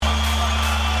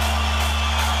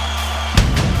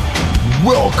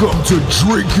Welcome to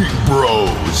Drinking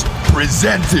Bros,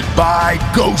 presented by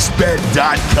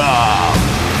GhostBed.com.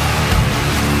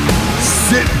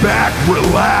 Sit back,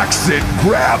 relax, and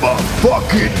grab a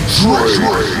fucking drink.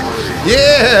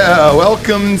 Yeah,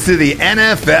 welcome to the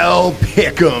NFL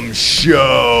Pick'em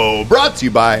Show, brought to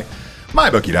you by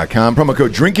MyBookie.com. Promo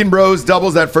code Drinking Bros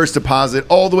doubles that first deposit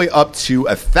all the way up to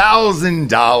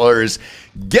 $1,000.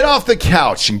 Get off the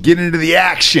couch and get into the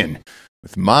action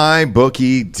with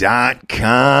MyBookie.com.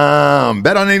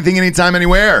 Bet on anything, anytime,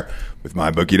 anywhere with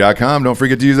MyBookie.com. Don't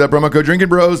forget to use that promo code Drinking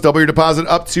Bros. Double your deposit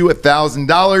up to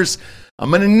 $1,000. I'm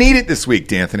going to need it this week,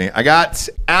 D'Anthony. I got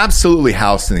absolutely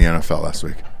housed in the NFL last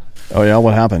week. Oh, yeah?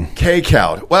 What happened?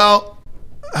 K-Cowed. Well,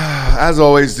 as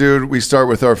always, dude, we start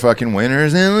with our fucking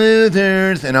winners and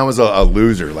losers. And I was a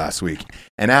loser last week.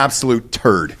 An absolute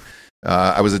turd.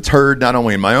 I was a turd not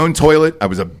only in my own toilet, I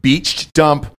was a beached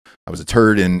dump. I was a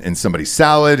turd in somebody's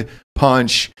salad,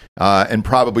 punch, and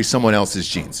probably someone else's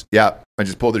jeans. Yeah, I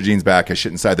just pulled their jeans back. I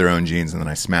shit inside their own jeans, and then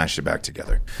I smashed it back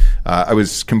together. I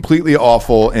was completely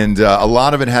awful, and a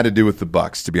lot of it had to do with the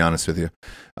Bucs, to be honest with you.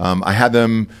 I had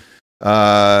them,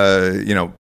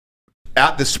 at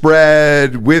the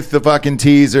spread with the fucking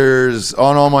teasers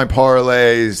on all my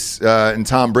parlays, and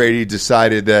Tom Brady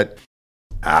decided that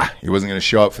he wasn't going to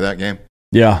show up for that game.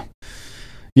 Yeah.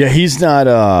 Yeah, he's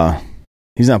not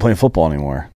playing football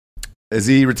anymore. Is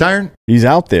he retired? He's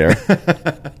out there,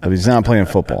 but he's not playing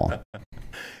football.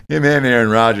 Yeah, man, Aaron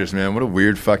Rodgers, man. What a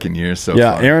weird fucking year so far.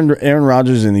 Yeah, Aaron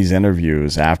Rodgers in these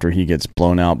interviews after he gets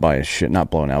beaten by a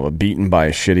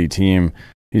shitty team,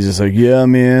 he's just like, yeah,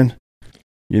 man,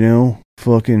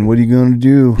 fucking, what are you going to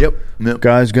do? Yep.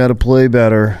 Guys got to play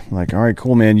better. Like, all right,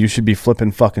 cool, man. You should be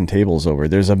flipping fucking tables over.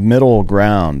 There's a middle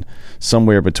ground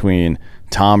somewhere between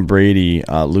Tom Brady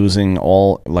losing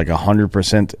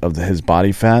 100% of his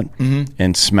body fat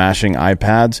and smashing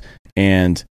iPads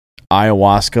and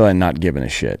ayahuasca and not giving a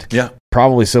shit. Yeah.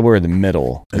 Probably somewhere in the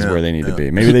middle is where they need to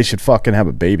be. Maybe they should fucking have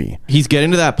a baby. He's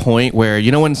getting to that point where,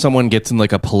 when someone gets in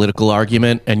like a political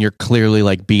argument and you're clearly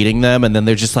like beating them, and then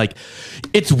they're just like,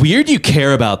 it's weird you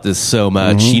care about this so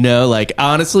much,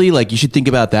 honestly, like you should think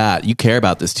about that. You care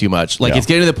about this too much. Like it's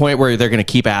getting to the point where they're going to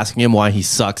keep asking him why he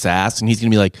sucks ass, and he's going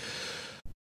to be like,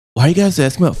 why are you guys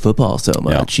asking about football so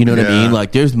much? You know what I mean?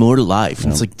 Like there's more to life.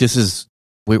 And it's like, this is...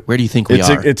 Where do you think we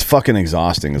are? It's fucking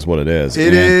exhausting is what it is.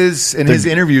 It is, and his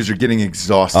interviews are getting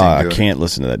exhausting. I can't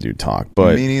listen to that dude talk.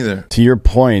 But me neither. To your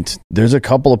point, there's a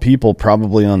couple of people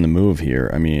probably on the move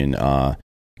here. I mean,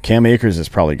 Cam Akers is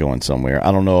probably going somewhere.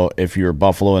 I don't know if you're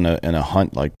Buffalo in a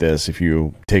hunt like this, if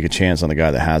you take a chance on the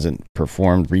guy that hasn't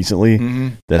performed recently,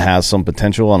 that has some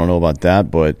potential. I don't know about that,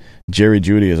 but Jerry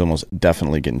Jeudy is almost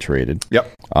definitely getting traded.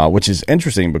 Yep. Which is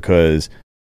interesting because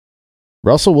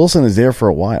Russell Wilson is there for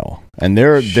a while, and they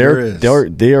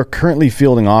are currently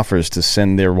fielding offers to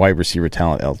send their wide receiver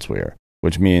talent elsewhere,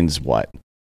 which means what?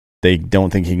 They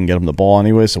don't think he can get them the ball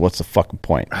anyway, so what's the fucking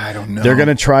point? I don't know. They're going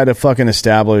to try to fucking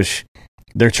establish.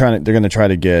 They're going to try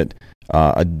to get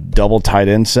a double tight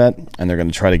end set, and they're going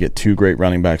to try to get two great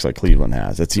running backs like Cleveland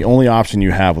has. That's the only option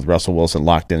you have with Russell Wilson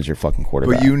locked in as your fucking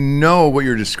quarterback. But you know what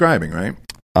you're describing, right?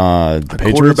 The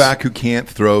Patriots? Quarterback who can't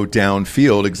throw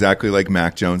downfield exactly like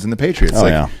Mac Jones and the Patriots.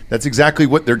 That's exactly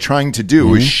what they're trying to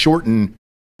do is shorten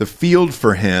the field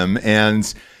for him.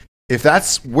 And if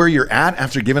that's where you're at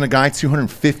after giving a guy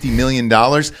 $250 million,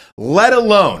 let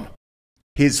alone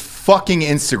his fucking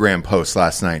Instagram post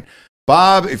last night.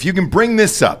 Bob, if you can bring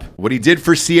this up, what he did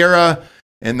for Sierra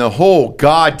and the whole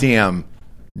goddamn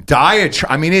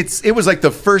diatribe. I mean, it was like the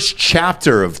first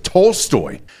chapter of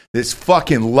Tolstoy, this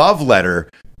fucking love letter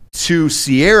to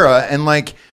Sierra, and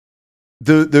like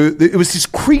it was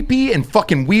just creepy and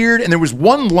fucking weird. And there was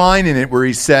one line in it where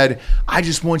he said, "I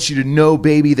just want you to know,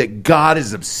 baby, that God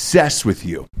is obsessed with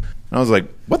you." And I was like,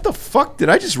 "What the fuck? Did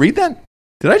I just read that?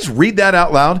 Did I just read that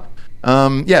out loud?"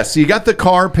 Yeah. So you got the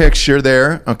car picture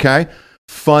there. Okay.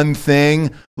 Fun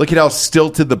thing. Look at how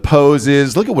stilted the pose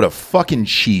is. Look at what a fucking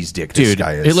cheese dick this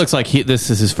guy is. It looks like this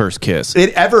is his first kiss.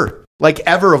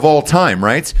 Ever of all time,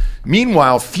 right?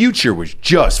 Meanwhile, Future was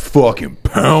just fucking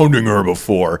pounding her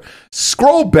before.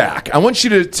 Scroll back. I want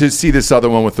you to see this other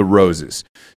one with the roses.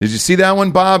 Did you see that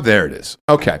one, Bob? There it is.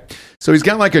 Okay. So he's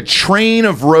got like a train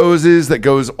of roses that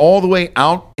goes all the way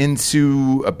out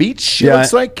into a beach, it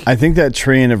looks like. I think that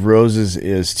train of roses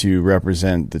is to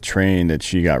represent the train that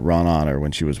she got run on her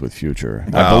when she was with Future.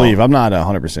 I believe. I'm not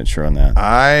 100% sure on that.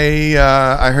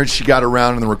 I heard she got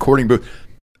around in the recording booth.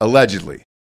 Allegedly.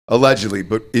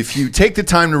 But if you take the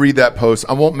time to read that post,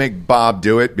 I won't make Bob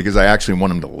do it because I actually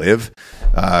want him to live,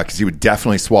 because he would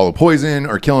definitely swallow poison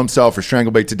or kill himself or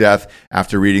strangle bait to death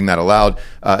after reading that aloud.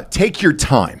 Take your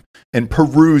time. and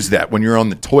peruse that when you're on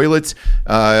the toilet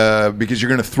because you're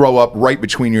going to throw up right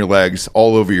between your legs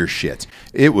all over your shit.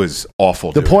 It was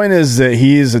awful. The point is that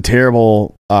he is a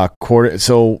terrible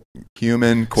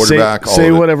human quarterback.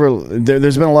 Say whatever.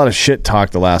 There's been a lot of shit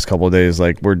talk the last couple of days.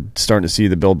 Like, we're starting to see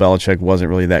that Bill Belichick wasn't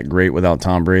really that great without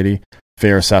Tom Brady.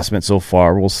 Fair assessment so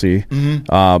far. We'll see.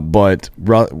 But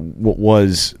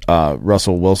was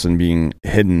Russell Wilson being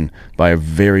hidden by a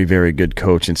very, very good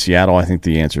coach in Seattle? I think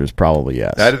the answer is probably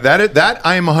yes. That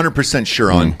I am 100%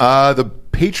 sure on. The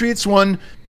Patriots one,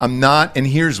 I'm not, and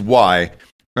here's why.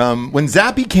 When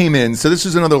Zappe came in, so this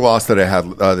was another loss that I had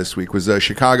this week, was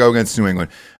Chicago against New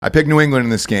England. I picked New England in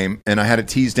this game, and I had it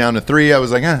teased down to 3. I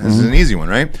was like, this is an easy one,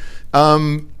 right?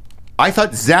 I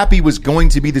thought Zappe was going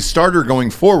to be the starter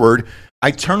going forward. I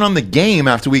turn on the game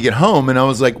after we get home, and I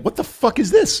was like, what the fuck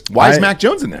is this? Why is Mac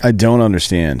Jones in there? I don't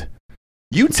understand.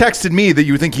 You texted me that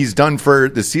you think he's done for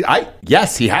the season.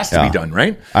 Yes, he has to be done,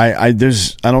 right? I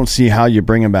don't see how you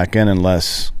bring him back in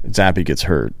unless Zappe gets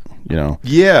hurt. You know?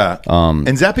 Yeah. And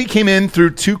Zappe came in,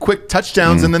 threw 2 quick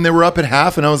touchdowns, and then they were up at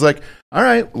half, and I was like, all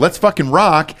right, let's fucking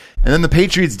rock. And then the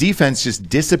Patriots defense just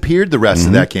disappeared the rest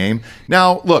of that game.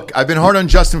 Now, look, I've been hard on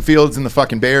Justin Fields and the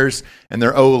fucking Bears and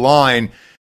their O-line.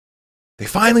 They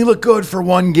finally look good for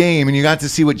one game, and you got to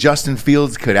see what Justin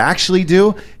Fields could actually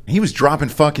do. He was dropping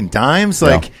fucking dimes.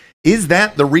 Like, is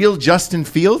that the real Justin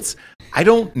Fields? I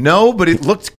don't know, but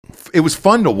it was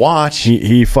fun to watch.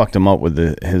 He fucked him up with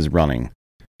his running.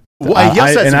 Well, he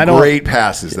also had some great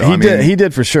passes, though. He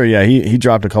did for sure. Yeah, he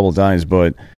dropped a couple of dimes,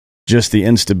 but just the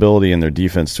instability in their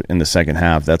defense in the second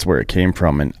half, that's where it came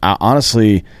from. And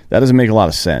honestly, that doesn't make a lot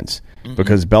of sense.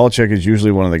 Because Belichick is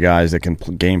usually one of the guys that can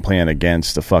game plan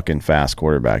against a fucking fast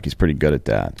quarterback. He's pretty good at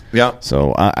that. Yeah.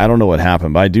 So I don't know what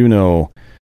happened, but I do know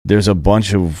there's a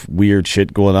bunch of weird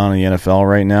shit going on in the NFL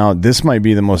right now. This might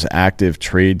be the most active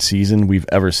trade season we've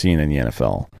ever seen in the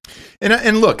NFL.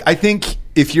 And look, I think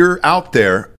if you're out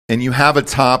there and you have a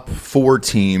top 4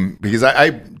 team, because I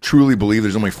truly believe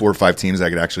there's only 4 or 5 teams that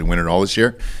could actually win it all this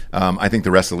year. I think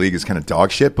the rest of the league is kind of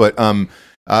dog shit, but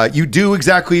you do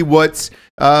exactly what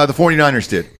the 49ers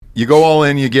did. You go all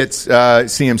in, you get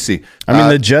CMC. I mean,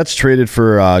 the Jets traded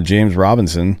for James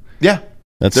Robinson. Yeah.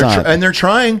 And they're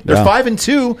trying. They're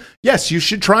 5-2. Yes, you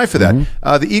should try for that.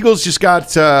 The Eagles just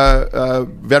got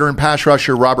veteran pass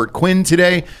rusher Robert Quinn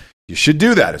today. You should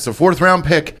do that. It's a 4th-round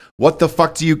pick. What the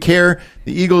fuck do you care?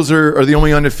 The Eagles are the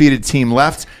only undefeated team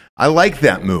left. I like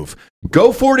that move.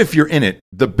 Go for it if you're in it.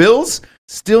 The Bills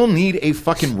still need a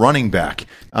fucking running back.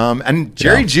 And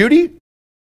Jerry Jeudy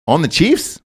on the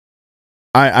Chiefs?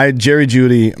 Jerry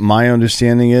Jeudy, my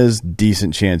understanding is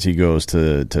decent chance he goes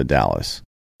to Dallas,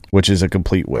 which is a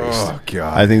complete waste. Oh,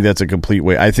 God. I think that's a complete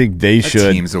waste. I think that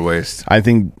team's a waste. I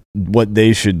think what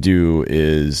they should do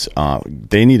is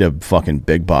they need a fucking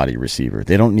big body receiver.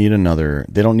 They don't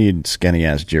need skinny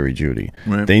ass Jerry Jeudy.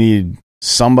 Right. They need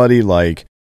somebody like,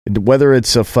 whether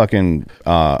it's a fucking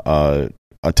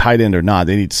a tight end or not,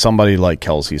 they need somebody like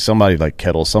Kelsey, somebody like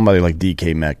Kittle, somebody like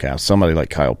DK Metcalf, somebody like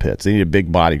Kyle Pitts. They need a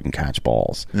big body who can catch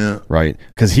balls. Yeah. Right?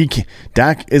 Because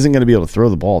Dak isn't going to be able to throw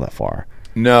the ball that far.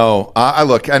 No. I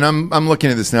look, and I'm looking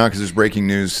at this now because there's breaking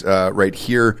news right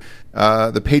here.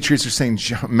 The Patriots are saying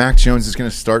Mac Jones is going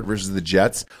to start versus the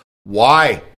Jets.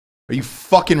 Why? Are you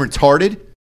fucking retarded?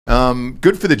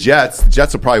 Good for the Jets. The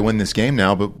Jets will probably win this game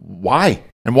now, but why?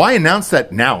 And why announce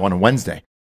that now on a Wednesday?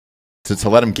 To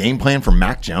let him game plan for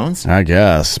Mac Jones? I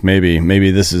guess.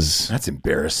 Maybe this is... That's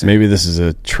embarrassing. Maybe this is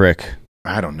a trick.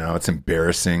 I don't know. It's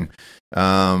embarrassing.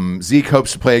 Zeke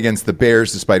hopes to play against the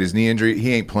Bears despite his knee injury.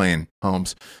 He ain't playing,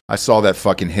 Holmes. I saw that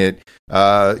fucking hit.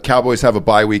 Cowboys have a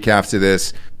bye week after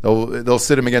this. They'll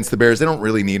sit him against the Bears. They don't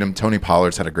really need him. Tony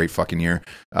Pollard's had a great fucking year.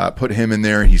 Put him in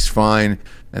there. He's fine.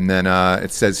 And then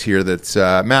it says here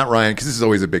that Matt Ryan, because this is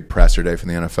always a big presser day for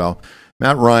the NFL,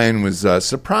 Matt Ryan was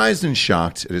surprised and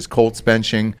shocked at his Colts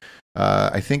benching.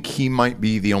 I think he might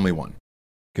be the only one,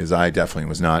 because I definitely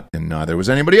was not, and neither was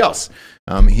anybody else.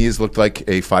 He has looked like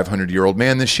a 500-year-old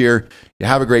man this year. You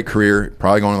have a great career,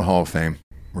 probably going to the Hall of Fame.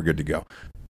 We're good to go.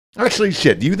 Actually,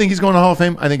 shit, do you think he's going to the Hall of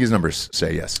Fame? I think his numbers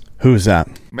say yes. Who's that?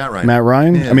 Matt Ryan. Matt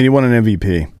Ryan? Yeah. I mean, he won an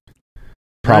MVP.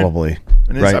 Probably.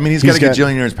 Right. I mean, he's got a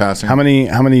gajillion yards passing. How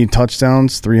many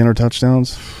touchdowns? 300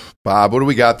 touchdowns? Bob, what do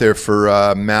we got there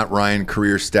for Matt Ryan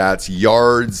career stats,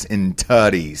 yards and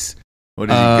tutties? What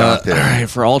do you got there? All right,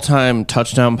 for all-time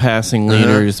touchdown passing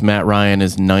leaders, Matt Ryan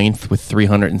is 9th with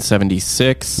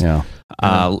 376. Yeah.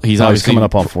 He's obviously coming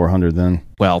up on 400 then.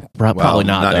 Well, probably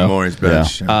not anymore. He's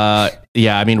bench.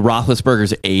 Yeah, I mean,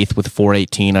 Roethlisberger's 8th with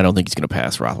 418. I don't think he's going to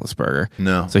pass Roethlisberger.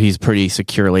 No. So he's pretty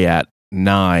securely at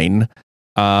 9.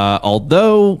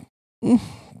 Although...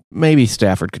 maybe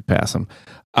Stafford could pass him.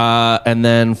 And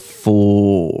then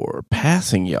for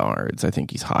passing yards, I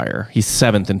think he's higher. He's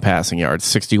 7th in passing yards,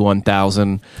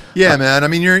 61,000. Yeah, man. I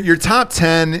mean, you're top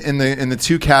 10 in the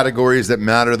two categories that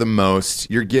matter the most.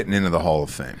 You're getting into the Hall of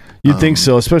Fame. You'd think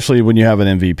so, especially when you have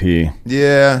an MVP.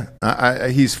 Yeah,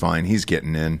 he's fine. He's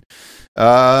getting in.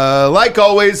 Like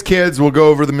always, kids, we'll go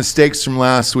over the mistakes from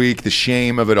last week, the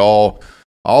shame of it all.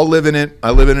 I'll live in it. I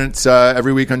live in it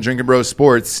every week on Drinking Bros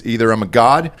Sports. Either I'm a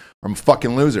god or I'm a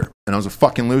fucking loser. And I was a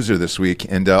fucking loser this week.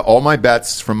 And all my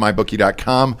bets from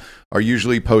mybookie.com are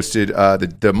usually posted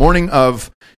the morning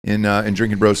of in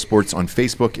Drinking Bros Sports on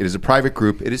Facebook. It is a private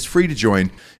group. It is free to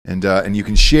join. And you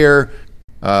can share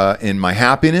in my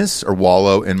happiness or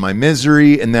wallow in my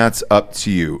misery. And that's up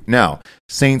to you. Now,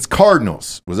 Saints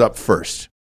Cardinals was up first.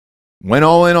 Went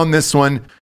all in on this one.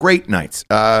 Great nights.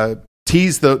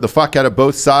 Teased the fuck out of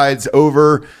both sides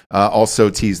over. Also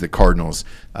teased the Cardinals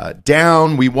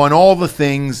down. We won all the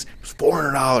things. It was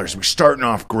 $400. We're starting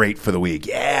off great for the week.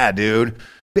 Yeah, dude.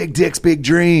 Big dicks, big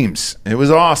dreams. It was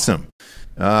awesome.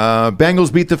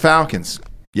 Bengals beat the Falcons.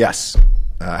 Yes.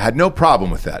 Had no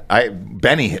problem with that.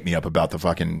 Benny hit me up about the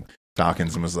fucking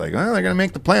Falcons and was like, oh, they're going to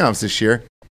make the playoffs this year.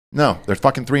 No, they're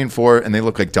fucking 3-4, and they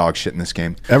look like dog shit in this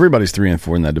game. Everybody's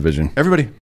 3-4 in that division. Everybody.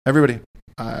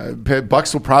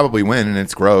 Bucks will probably win, and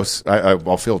it's gross.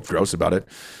 I'll feel gross about it.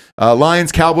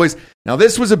 Lions, Cowboys. Now,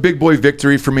 this was a big boy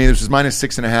victory for me. This was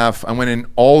 -6.5. I went in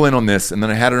all in on this, and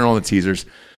then I had it on all the teasers.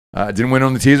 I didn't win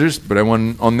on the teasers, but I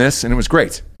won on this, and it was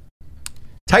great.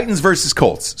 Titans versus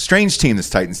Colts. Strange team, this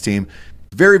Titans team.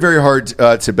 Very, very hard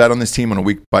to bet on this team on a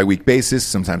week-by-week basis.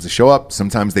 Sometimes they show up.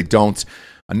 Sometimes they don't.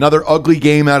 Another ugly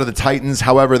game out of the Titans.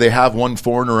 However, they have won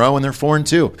 4 in a row, and they're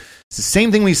 4-2. It's the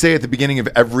same thing we say at the beginning of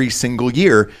every single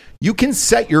year. You can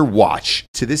set your watch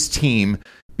to this team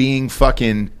being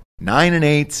fucking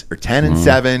 9-8 or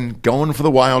 10-7, going for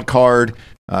the wild card.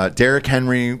 Derrick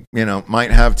Henry,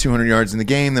 might have 200 yards in the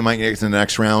game. They might get to the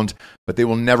next round, but they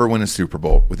will never win a Super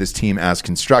Bowl with this team as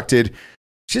constructed.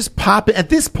 Just pop it. At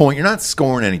this point, you're not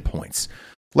scoring any points.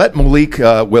 Let Malik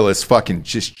Willis fucking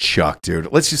just chuck, dude.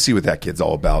 Let's just see what that kid's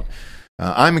all about.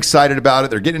 I'm excited about it.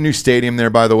 They're getting a new stadium there,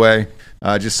 by the way.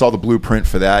 Just saw the blueprint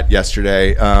for that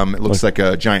yesterday. It looks like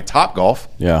a giant Topgolf.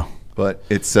 Yeah. But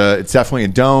it's definitely a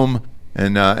dome,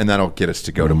 and that'll get us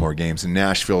to go to more games in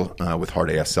Nashville with Hard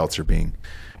AS Seltzer being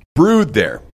brewed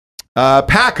there.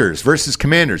 Packers versus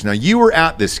Commanders. Now, you were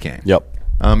at this game. Yep.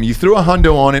 You threw a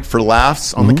hundo on it for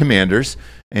laughs on the Commanders,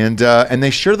 and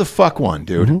they sure the fuck won,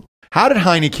 dude. Mm-hmm. How did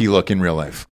Heineke look in real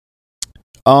life?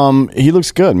 He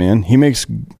looks good, man. He makes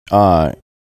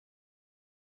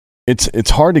it's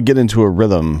hard to get into a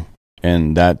rhythm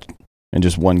in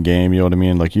just one game, you know what I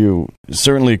mean? Like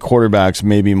certainly quarterbacks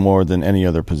maybe more than any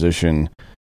other position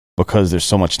because there's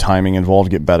so much timing involved,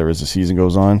 get better as the season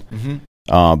goes on.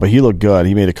 Mm-hmm. But he looked good.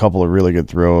 He made a couple of really good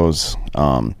throws.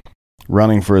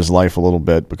 Running for his life a little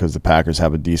bit because the Packers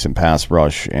have a decent pass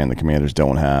rush and the Commanders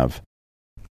don't have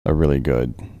a really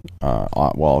good,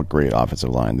 great offensive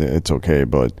line. It's okay,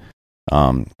 but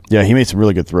he made some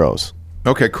really good throws.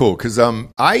 Okay, cool. Because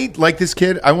I like this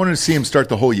kid. I wanted to see him start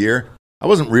the whole year. I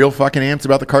wasn't real fucking amped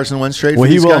about the Carson Wentz trade. Well,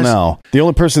 he will guys. Now. The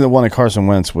only person that wanted Carson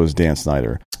Wentz was Dan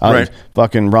Snyder. Right.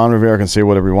 Fucking Ron Rivera can say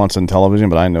whatever he wants on television,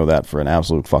 but I know that for an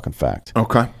absolute fucking fact.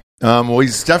 Okay. Well,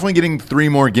 he's definitely getting 3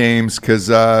 more games because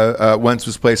Wentz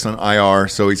was placed on IR,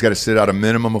 so he's got to sit out a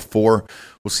minimum of 4.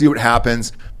 We'll see what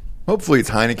happens. Hopefully it's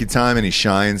Heineke time and he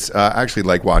shines. I actually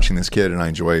like watching this kid, and I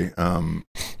enjoy.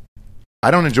 I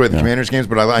don't enjoy the Commanders games,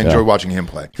 but I enjoy watching him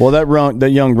play. Well,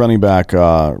 that young running back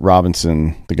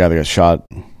Robinson, the guy that got shot,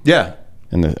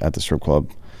 at the strip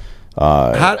club.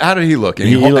 How did he look?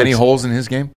 Any holes in his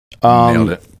game?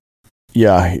 Nailed it.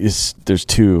 Yeah, there's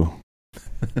 2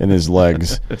 in his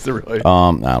legs. Is there really? I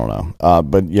don't know,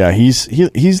 but yeah,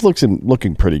 he's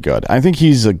looking pretty good. I think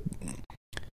he's the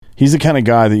kind of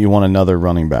guy that you want another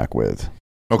running back with.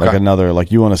 Okay.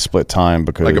 Like you want to split time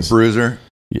because like a bruiser.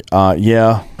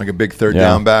 Yeah. Like a big third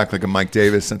down back, like a Mike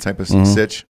Davis, that type of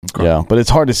sitch. Okay. Yeah, but it's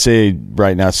hard to say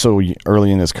right now. It's so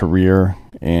early in his career,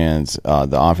 and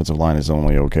the offensive line is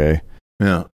only okay.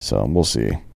 Yeah. So we'll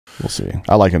see.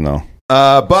 I like him though.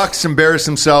 Bucks embarrassed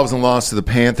themselves and lost to the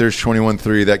Panthers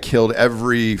 21-3. That killed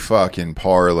every fucking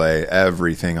parlay,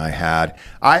 everything I had.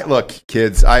 Look,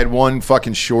 kids, I had one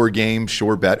fucking sure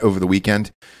bet over the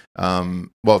weekend.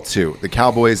 2, the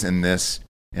Cowboys and this,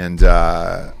 and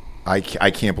I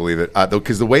can't believe it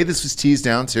because the way this was teased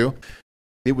down too,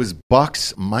 it was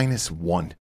Bucks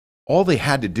 -1. All they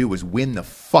had to do was win the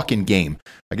fucking game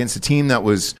against a team that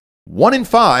was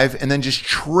 1-5 and then just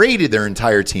traded their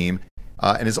entire team.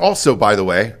 and is also, by the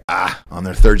way, on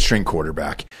their third string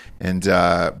quarterback. And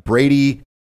Brady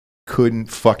couldn't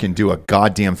fucking do a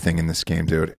goddamn thing in this game,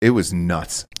 dude. It was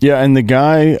nuts. Yeah, and the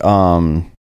guy,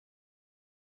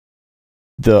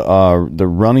 the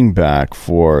running back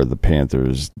for the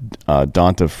Panthers,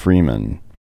 Donta Freeman,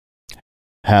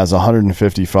 has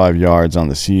 155 yards on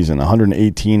the season.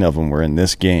 118 of them were in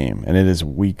this game, and it is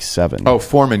week 7. Oh,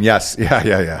 Foreman, yes.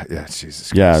 Yeah.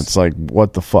 Jesus Christ. Yeah, it's like,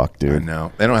 what the fuck, dude? I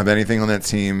know. They don't have anything on that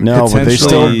team. No, but they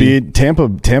still beat Tampa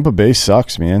Bay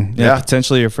sucks, man. Yeah,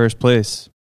 potentially your first place,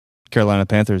 Carolina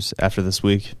Panthers, after this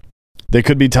week. They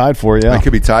could be tied for it, yeah. They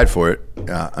could be tied for it.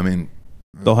 Yeah, I mean...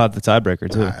 They'll have the tiebreaker,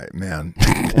 too. Man.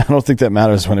 I don't think that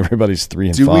matters when everybody's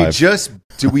 3-5.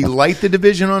 Do we light the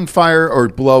division on fire or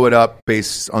blow it up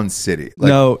based on City?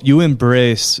 No, you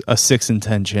embrace a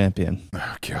 6-10 champion.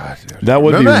 Oh, God. Dude. That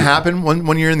would Remember that happened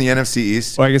when you're in the NFC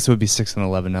East? Or I guess it would be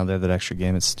 6-11 now. They have that extra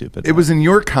game. It's stupid. It was in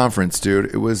your conference, dude.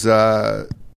 It was...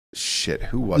 Shit,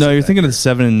 who was it? No, you're thinking of the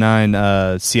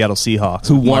 7-9 Seattle Seahawks.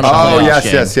 Who won?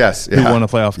 Yes. Yeah. Who won a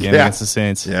playoff game against the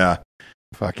Saints? Yeah,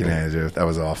 fucking hell, dude, that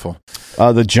was awful.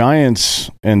 The Giants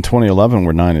in 2011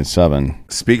 were 9-7.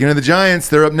 Speaking of the Giants,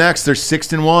 they're up next. They're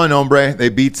 6-1. Hombre, they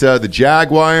beat the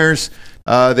Jaguars.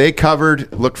 They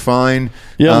covered, looked fine.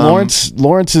 Yeah,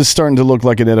 Lawrence is starting to look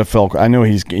like an NFL. I know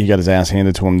he got his ass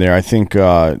handed to him there. I think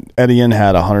Etienne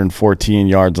had 114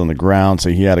 yards on the ground, so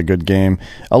he had a good game.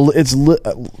 It's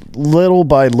little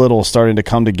by little starting to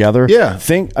come together. Yeah.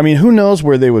 Who knows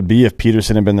where they would be if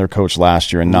Peterson had been their coach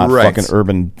last year and not fucking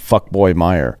Urban fuckboy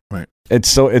Meyer. Right.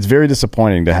 It's very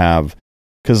disappointing to have,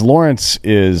 because Lawrence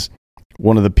is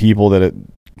one of the people that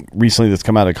recently that's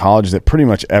come out of college that pretty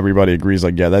much everybody agrees,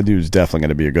 like, yeah, that dude's definitely going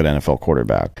to be a good NFL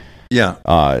quarterback. Yeah.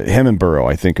 Him and Burrow,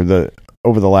 I think, are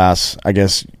over the last, I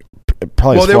guess,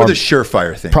 probably. Well, they were the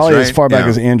surefire things. Probably right? as far back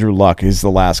as Andrew Luck. He's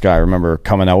the last guy I remember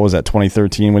coming out. What was that,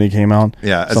 2013 when he came out?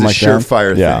 Yeah, as a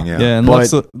surefire thing. Yeah, and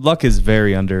Luck is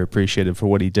very underappreciated for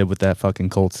what he did with that fucking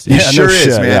Colts team. He sure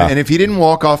is, man. Yeah. And if he didn't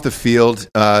walk off the field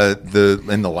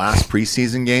in the last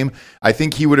preseason game, I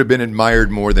think he would have been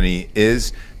admired more than he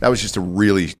is. That was just a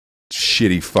really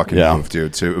shitty fucking move,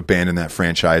 dude, to abandon that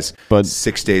franchise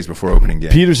 6 days before opening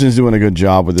game. Peterson's doing a good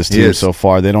job with this team so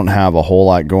far. They don't have a whole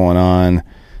lot going on.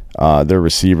 Their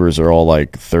receivers are all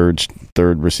like third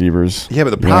receivers. Yeah, but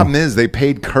the problem is they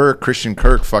paid Christian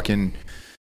Kirk fucking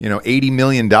 $80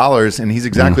 million, and he's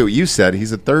exactly what you said.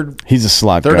 He's a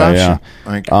slot guy, yeah.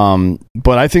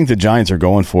 But I think the Giants are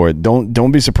going for it.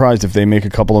 Don't be surprised if they make a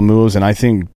couple of moves, and I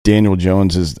think Daniel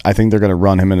Jones I think they're going to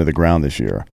run him into the ground this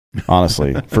year.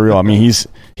 Honestly, for real. I mean,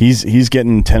 he's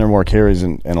getting 10 or more carries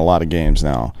in a lot of games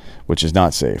now, which is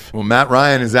not safe. Well, Matt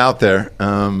Ryan is out there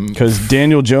because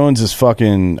Daniel Jones is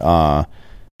fucking.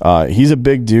 He's a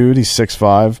big dude. He's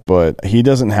 6'5", but he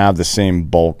doesn't have the same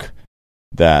bulk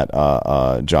that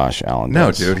Josh Allen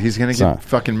does. No, dude, he's gonna get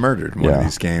fucking murdered in one of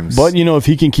these games. But if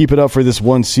he can keep it up for this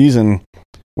one season,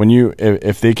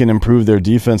 if they can improve their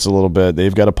defense a little bit,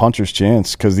 they've got a puncher's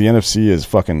chance, because the NFC is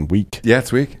fucking weak. Yeah,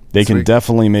 it's weak. They can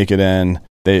definitely make it in.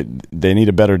 They need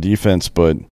a better defense,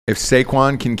 but if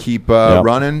Saquon can keep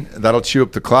running, that'll chew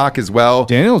up the clock as well.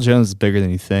 Daniel Jones is bigger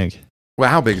than you think. Well,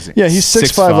 how big is he? Yeah, he's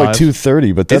 6'5", like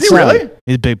 230. But that's is he really?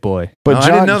 He's a big boy. But I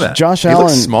didn't know that. Josh Allen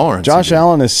looks smaller. Josh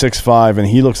Allen is 6'5", and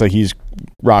he looks like he's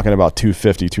rocking about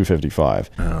 250, 255.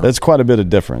 Oh. That's quite a bit of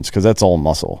difference, because that's all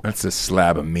muscle. That's a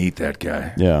slab of meat, that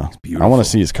guy. Yeah. I want to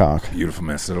see his cock. Beautiful,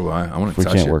 man. So do I. I want to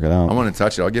touch it. We can't work it out. I want to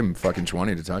touch it. I'll give him fucking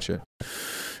 20 to touch it.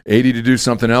 80 to do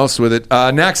something else with it.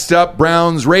 Next up,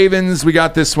 Browns-Ravens. We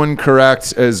got this one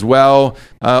correct as well.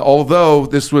 Although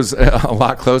this was a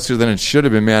lot closer than it should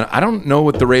have been, man. I don't know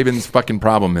what the Ravens' fucking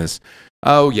problem is.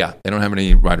 Oh, yeah. They don't have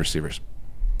any wide receivers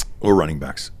or running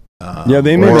backs. Yeah,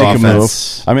 they may make a move.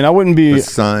 I mean, I wouldn't be...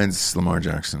 Besides Lamar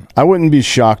Jackson. I wouldn't be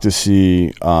shocked to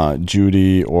see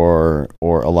Judy or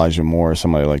Elijah Moore or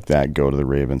somebody like that go to the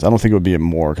Ravens. I don't think it would be a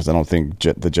Moore, because I don't think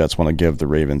the Jets want to give the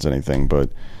Ravens anything,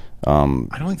 but... I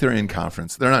don't think they're in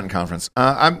conference. They're not in conference.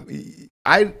 I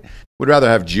would rather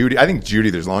have Judy. I think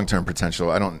Judy, there's long-term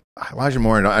potential. Elijah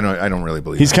Moore, I don't really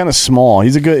believe he's kind of small.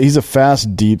 He's a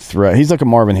fast, deep threat. He's like a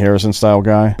Marvin Harrison style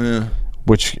guy,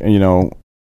 which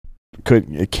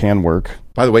it can work.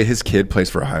 By the way, his kid plays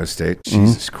for Ohio State.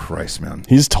 Jesus Christ, man.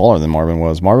 He's taller than Marvin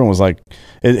was. Marvin was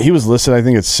he was listed, I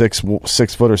think, at 6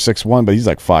 foot or 6'1", but he's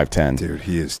like 5'10". Dude,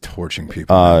 he is torching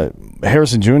people.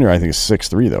 Harrison Jr., I think, is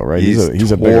 6'3", though, right?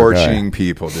 He's a bigger guy. Torching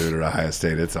people, dude, at Ohio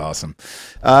State. It's awesome.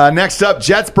 Next up,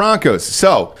 Jets-Broncos.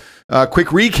 So, quick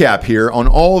recap here on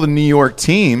all the New York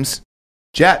teams.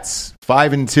 Jets,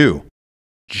 5-2.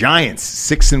 Giants,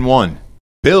 6-1.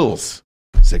 Bills,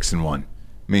 6-1.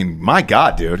 I mean, my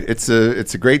God, dude, it's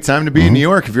a great time to be in New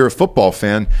York if you're a football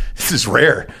fan. This is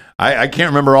rare. I can't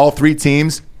remember all three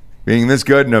teams being this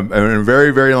good in a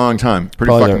very, very long time.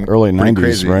 Probably the early 90s,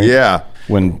 crazy. right? Yeah.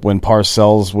 When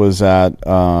Parcells was at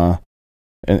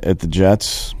the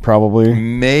Jets, probably.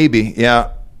 Maybe,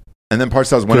 yeah. And then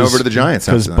Parcells went over to the Giants.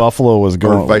 Because Buffalo was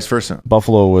going. Or vice versa.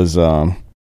 Buffalo was...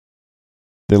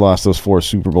 they lost those 4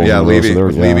 Super Bowls. Yeah, Levy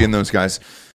and those guys.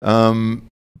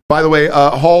 By the way,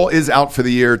 Hall is out for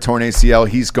the year, torn ACL.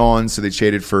 He's gone, so they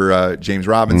traded for James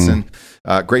Robinson.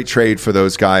 Great trade for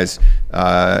those guys.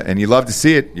 And you love to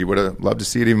see it. You would have loved to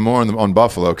see it even more on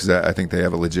Buffalo because I think they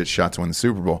have a legit shot to win the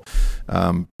Super Bowl.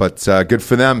 But good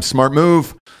for them. Smart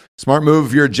move. Smart move.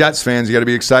 If you're a Jets fans, you got to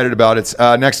be excited about it.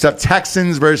 Next up,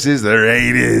 Texans versus the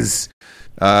Raiders.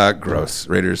 Gross.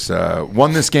 Raiders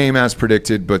won this game as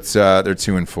predicted, but they're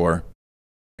 2-4.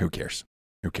 Who cares?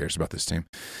 Who cares about this team?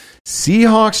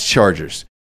 Seahawks Chargers.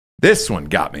 This one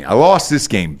got me. I lost this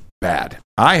game bad.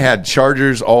 I had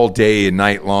Chargers all day and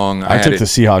night long. I took the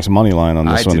Seahawks money line on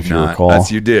this one, if you recall.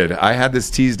 You did. I had this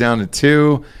teased down to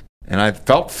 2, and I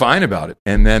felt fine about it.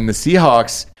 And then the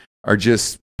Seahawks are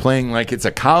just playing like it's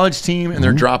a college team, and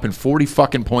they're dropping 40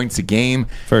 fucking points a game.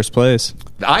 First place.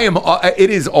 It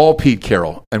is all Pete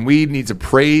Carroll, and we need to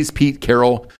praise Pete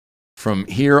Carroll from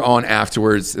here on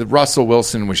afterwards. Russell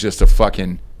Wilson was just a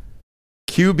fucking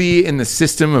QB in the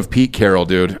system of Pete Carroll,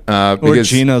 dude. Or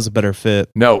Geno's a better fit.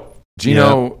 No,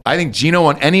 Geno. Yeah. I think Geno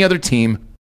on any other team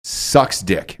sucks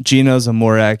dick. Geno's a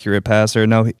more accurate passer.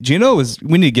 No, Geno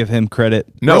we need to give him credit.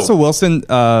 No. Russell Wilson,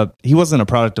 he wasn't a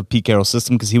product of Pete Carroll's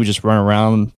system because he would just run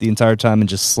around the entire time and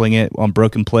just sling it on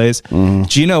broken plays.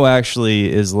 Geno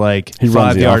actually is like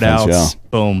 5-yard outs. Yeah.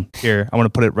 Boom. Here, I want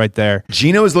to put it right there.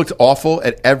 Geno has looked awful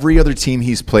at every other team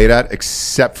he's played at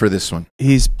except for this one.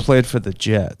 He's played for the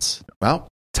Jets. Well,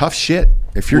 tough shit.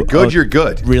 If you're good, you're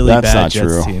good. Really That's bad not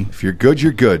Jets true. team. If you're good,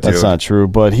 you're good, dude. That's not true.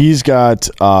 But he's got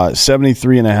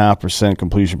 73.5%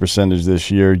 completion percentage this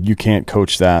year. You can't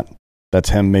coach that. That's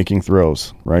him making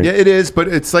throws, right? Yeah, it is. But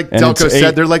it's like Delco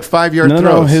said, they're like 5-yard throws.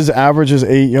 No, his average is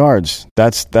 8 yards.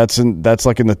 That's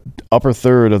like in the upper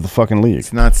third of the fucking league.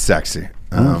 It's not sexy.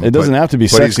 It doesn't have to be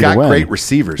sexy to win. But he's got great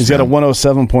receivers. He's got a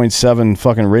 107.7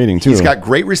 fucking rating, too. He's got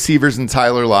great receivers in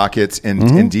Tyler Lockett and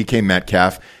DK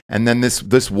Metcalf. And then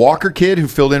this Walker kid who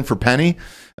filled in for Penny.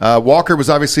 Walker was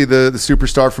obviously the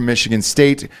superstar from Michigan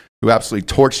State who absolutely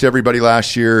torched everybody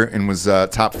last year and was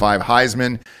top 5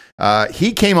 Heisman.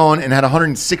 He came on and had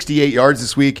 168 yards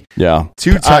this week. Yeah.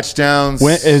 2 touchdowns.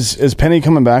 Is Penny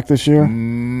coming back this year?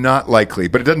 Not likely,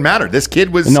 but it doesn't matter. This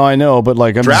kid was I know, but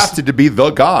like I'm drafted to be the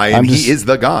guy, and he is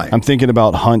the guy. I'm thinking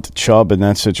about Hunt, Chubb in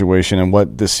that situation and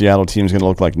what the Seattle team is going to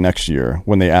look like next year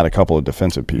when they add a couple of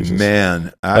defensive pieces.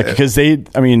 Man. Because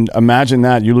imagine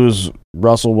that. You lose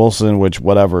Russell Wilson, which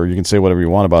whatever, you can say whatever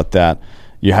you want about that.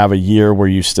 You have a year where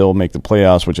you still make the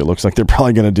playoffs, which it looks like they're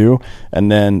probably going to do,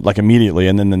 and then like immediately,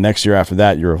 and then the next year after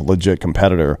that, you're a legit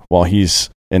competitor while he's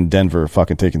in Denver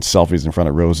fucking taking selfies in front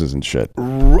of roses and shit.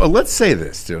 Let's say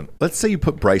this, dude. Let's say you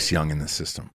put Bryce Young in this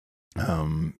system.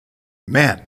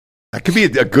 Man, that could be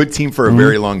a good team for a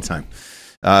very long time,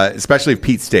 especially if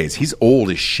Pete stays. He's old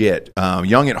as shit.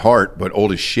 Young at heart, but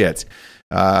old as shit.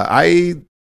 I'm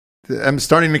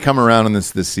starting to come around on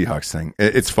this Seahawks thing.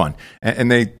 It's fun.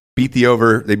 And they beat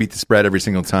the spread every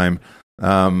single time.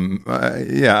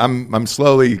 I'm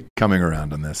slowly coming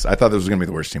around on this. I thought this was going to be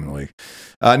the worst team in the league.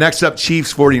 Next up,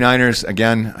 Chiefs 49ers.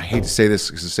 Again, I hate to say this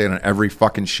because I say it on every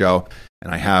fucking show,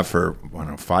 and I have for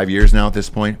 5 years now at this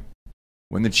point.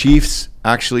 When the Chiefs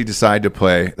actually decide to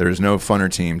play, there is no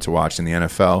funner team to watch in the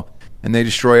NFL, and they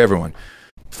destroy everyone.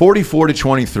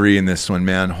 44-23 in this one,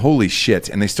 man. Holy shit.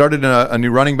 And they started a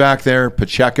new running back there,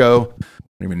 Pacheco.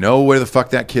 I don't even know where the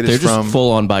fuck that kid is from. They're just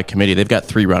full on by committee. They've got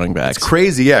 3 running backs. It's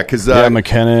crazy, yeah. Because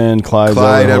McKinnon, Clyde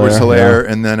Edwards-Helaire,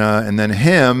 and then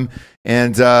him.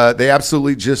 And they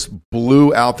absolutely just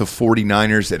blew out the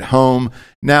 49ers at home.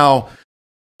 Now,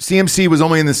 CMC was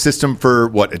only in the system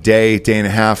for, a day and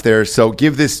a half there. So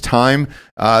give this time.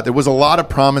 There was a lot of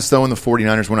promise, though, in the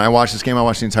 49ers. When I watched this game, I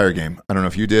watched the entire game. I don't know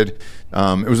if you did.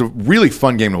 It was a really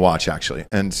fun game to watch, actually.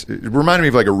 And it reminded me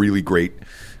of like a really great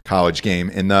college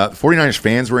game. And the 49ers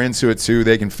fans were into it, too.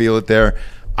 They can feel it there.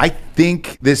 I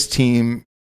think this team,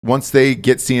 once they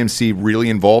get CMC really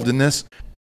involved in this,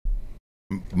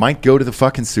 might go to the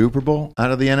fucking Super Bowl out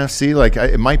of the NFC.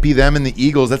 It might be them and the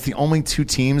Eagles. That's the only 2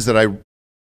 teams that I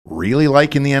really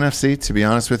like in the NFC, to be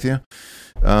honest with you.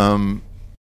 I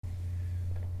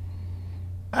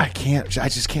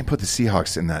just can't put the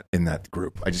Seahawks in that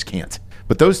group. I just can't.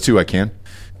 But those 2 I can.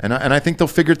 And I think they'll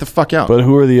figure it the fuck out. But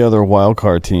who are the other wild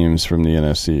card teams from the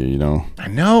NFC, I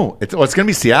know. It's going to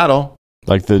be Seattle.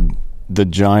 Like the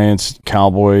Giants,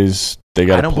 Cowboys. I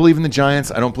don't believe in the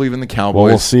Giants. I don't believe in the Cowboys. Well,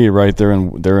 we'll see. Right, they're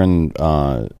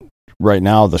in right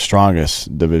now the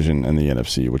strongest division in the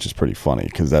NFC, which is pretty funny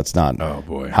because that's not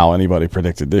how anybody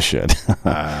predicted this shit.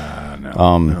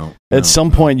 No. At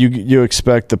some point, you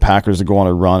expect the Packers to go on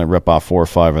a run and rip off 4 or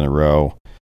 5 in a row.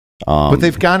 But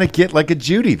they've got to get like a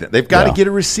Judy. They've got to get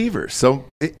a receiver. So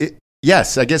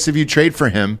yes, I guess if you trade for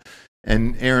him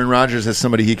and Aaron Rodgers has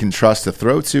somebody he can trust to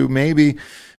throw to, maybe.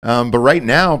 But right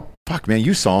now, fuck, man,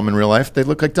 you saw them in real life. They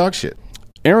look like dog shit.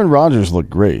 Aaron Rodgers looked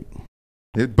great.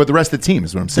 But the rest of the team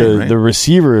is what I'm saying, right? The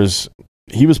receivers,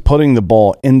 he was putting the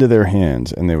ball into their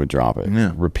hands and they would drop it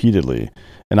repeatedly.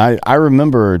 And I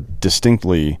remember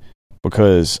distinctly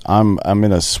because I'm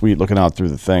in a suite looking out through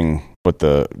the thing with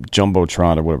the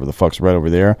Jumbotron or whatever the fuck's right over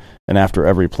there. And after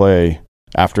every play,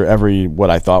 after every what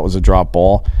I thought was a drop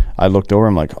ball, I looked over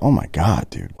and I'm like, oh my God,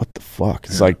 dude, what the fuck?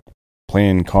 It's like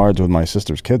playing cards with my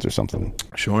sister's kids or something.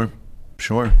 Sure.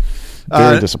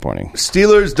 Very disappointing.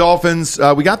 Steelers, Dolphins.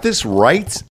 We got this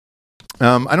right.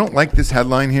 I don't like this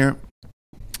headline here.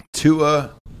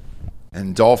 Tua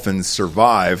and Dolphins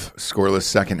survive scoreless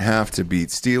second half to beat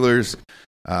Steelers.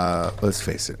 Let's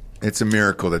face it. It's a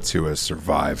miracle that Tua has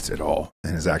survived at all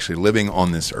and is actually living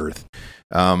on this earth.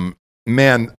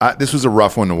 Man, this was a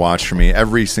rough one to watch for me.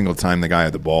 Every single time the guy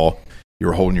had the ball, you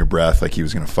were holding your breath like he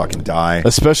was going to fucking die.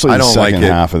 Especially the second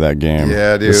half of that game.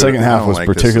 Yeah, dude. The second half was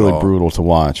particularly brutal to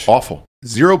watch. Awful.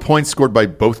 0 points scored by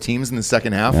both teams in the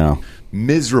second half. Yeah.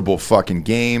 Miserable fucking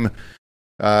game.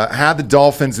 Had the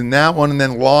Dolphins in that one and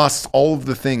then lost all of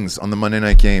the things on the Monday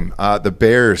night game. The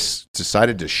Bears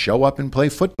decided to show up and play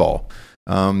football.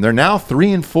 They're now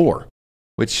 3-4,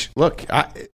 which, look,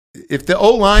 if the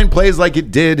O-line plays like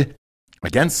it did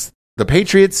against the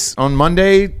Patriots on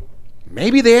Monday,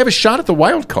 maybe they have a shot at the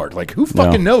wild card. Like, who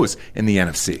fucking knows in the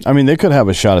NFC? I mean, they could have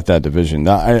a shot at that division.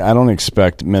 I don't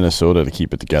expect Minnesota to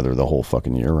keep it together the whole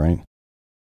fucking year, right?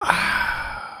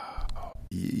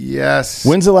 Yes.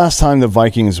 When's the last time the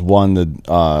Vikings won the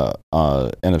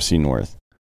NFC North?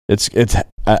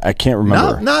 I can't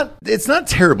remember. It's not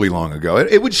terribly long ago.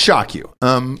 It would shock you.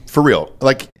 For real.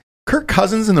 Like, Kirk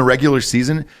Cousins in the regular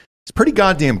season is pretty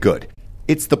goddamn good.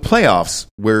 It's the playoffs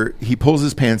where he pulls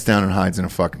his pants down and hides in a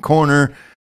fucking corner.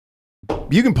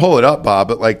 You can pull it up, Bob,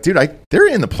 but like, dude, they're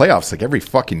in the playoffs like every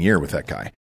fucking year with that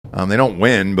guy. They don't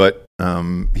win, but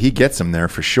he gets them there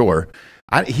for sure.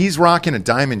 He's rocking a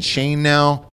diamond chain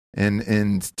now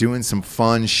and doing some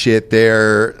fun shit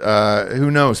there.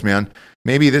 Who knows, man?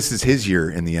 Maybe this is his year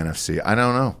in the NFC. I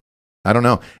don't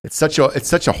know. It's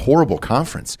such a horrible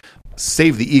conference.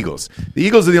 Save the Eagles. The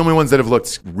Eagles are the only ones that have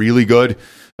looked really good.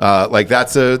 Like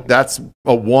that's a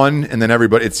one, and then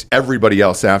it's everybody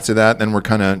else after that. Then we're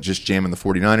kind of just jamming the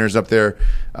 49ers up there.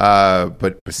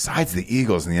 But besides the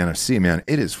Eagles in the NFC, man,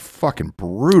 it is fucking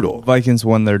brutal. Vikings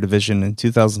won their division in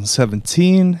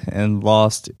 2017 and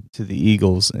lost to the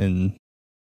Eagles in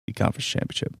the conference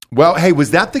championship. Well, hey,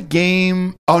 was that the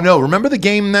game? Oh no, remember the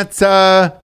game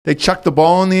that they chucked the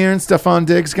ball in the air and Stephon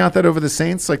Diggs got that over the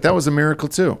Saints? Like that was a miracle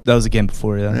too. That was a game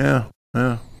before, yeah.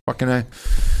 Fucking A.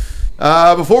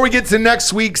 Before we get to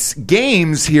next week's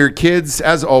games here, kids,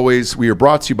 as always, we are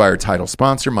brought to you by our title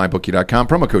sponsor, MyBookie.com.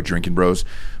 Promo code Drinking Bros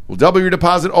will double your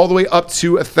deposit all the way up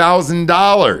to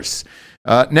 $1,000.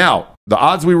 Now, the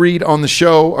odds we read on the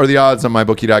show are the odds on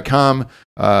MyBookie.com,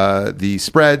 the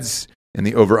spreads and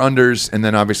the over-unders, and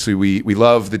then obviously we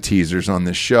love the teasers on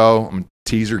this show. I'm a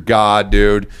teaser god,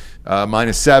 dude.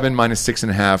 -7,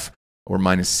 -6.5, or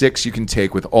 -6 you can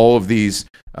take with all of these,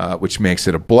 which makes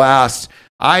it a blast.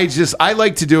 I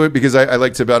like to do it because I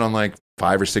like to bet on like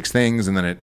 5 or 6 things, and then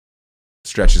it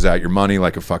stretches out your money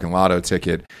like a fucking lotto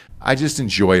ticket. I just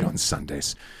enjoy it on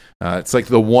Sundays. It's like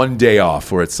the one day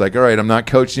off where it's like, all right, I'm not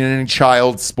coaching any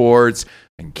child sports,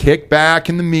 and kick back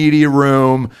in the media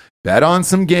room, bet on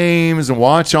some games and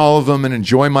watch all of them and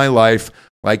enjoy my life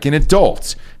like an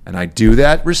adult. And I do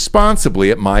that responsibly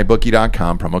at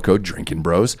MyBookie.com, promo code Drinking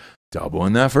Bros.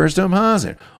 Doubling that first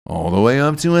deposit all the way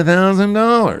up to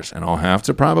 $1,000. And I'll have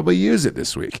to probably use it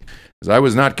this week because I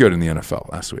was not good in the NFL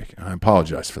last week. I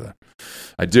apologize for that.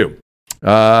 I do.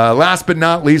 Last but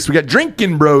not least, we got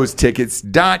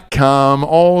DrinkingBrosTickets.com.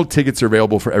 All tickets are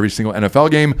available for every single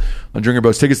NFL game on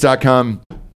DrinkingBrosTickets.com.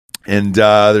 And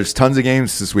there's tons of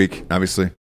games this week,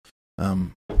 obviously.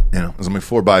 There's only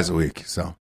 4 buys a week.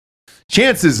 So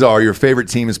chances are your favorite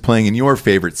team is playing in your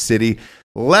favorite city.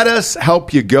 Let us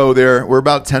help you go there. We're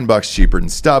about $10 cheaper than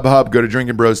StubHub. Go to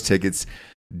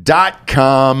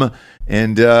DrinkingBrosTickets.com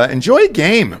and enjoy a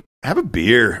game. Have a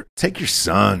beer. Take your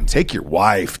son. Take your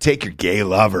wife. Take your gay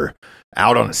lover.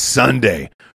 out on a Sunday.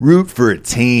 Root for a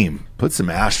team. Put some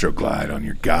Astroglide on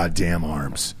your goddamn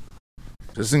arms.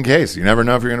 Just in case. You never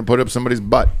know if you're going to put up somebody's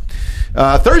butt.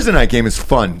 Thursday night game is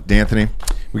fun, D'Anthony.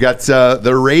 We got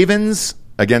the Ravens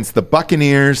against the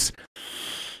Buccaneers.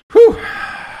 Whew.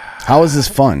 How is this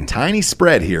fun? Tiny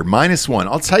spread here, -1.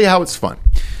 I'll tell you how it's fun.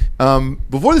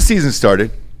 Before the season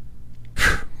started,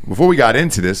 before we got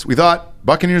into this, we thought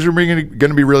Buccaneers were going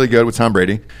to be really good with Tom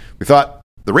Brady. We thought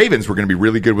the Ravens were going to be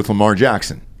really good with Lamar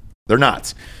Jackson. They're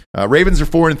not. Ravens are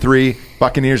 4-3.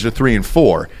 Buccaneers are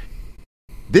 3-4.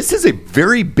 This is a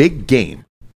very big game.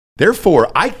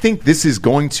 Therefore, I think this is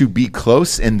going to be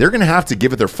close, and they're going to have to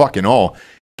give it their fucking all.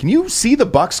 Can you see the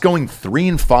Bucs going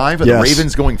 3-5 and the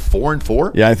Ravens going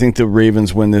 4-4? Yeah, I think the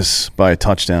Ravens win this by a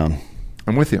touchdown.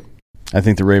 I'm with you. I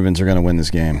think the Ravens are going to win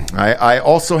this game. I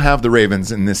also have the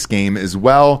Ravens in this game as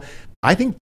well. I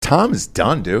think Tom is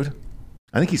done, dude.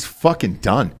 I think he's fucking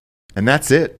done. And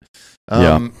that's it.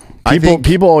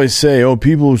 People always say, oh,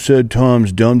 people said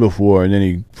Tom's done before, and then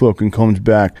he fucking comes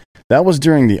back. That was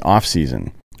during the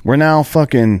offseason. We're now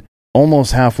fucking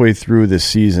almost halfway through this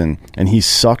season, and he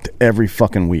sucked every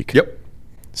fucking week. Yep.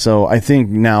 So I think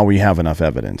now we have enough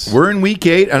evidence. We're in week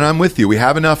 8, and I'm with you. We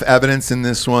have enough evidence in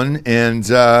this one,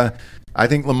 and I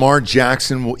think Lamar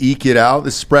Jackson will eke it out.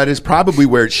 The spread is probably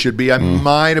where it should be. I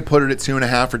might have put it at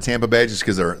 2.5 for Tampa Bay just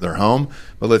because they're home.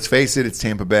 But let's face it, it's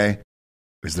Tampa Bay.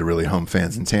 Is there really home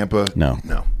fans in Tampa? No.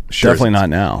 Sure Definitely isn't. not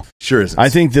now. Sure isn't. I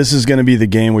think this is going to be the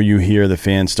game where you hear the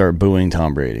fans start booing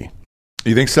Tom Brady.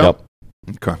 You think so? Yep.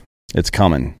 Okay. It's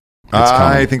coming.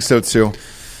 I think so too.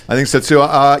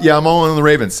 Yeah, I'm all in the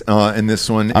Ravens in this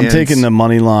one. I'm taking the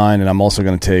money line, and I'm also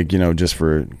going to take, just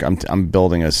for I'm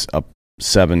building a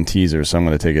 7 teaser, so I'm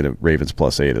going to take it at Ravens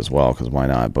 +8 as well, because why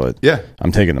not? But yeah,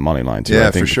 I'm taking the money line too. Yeah,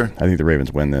 I think, for sure. I think the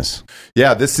Ravens win this.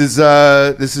 Yeah, this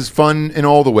is fun in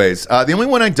all the ways. The only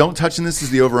one I don't touch in this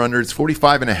is the over/under. It's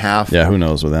 45.5. Yeah, who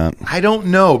knows with that? I don't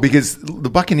know, because the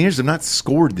Buccaneers have not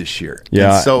scored this year.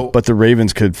 Yeah, but the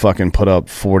Ravens could fucking put up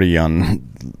 40 on.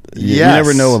 You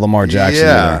never know with Lamar Jackson.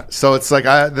 Yeah, either. So it's like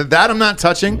that I'm not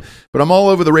touching, but I'm all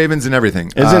over the Ravens and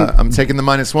everything. I'm taking the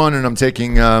 -1, and I'm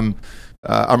taking. I'm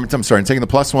taking the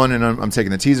 +1, and I'm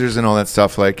taking the teasers and all that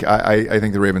stuff. Like I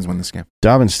think the Ravens win this game.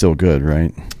 Dobbins still good,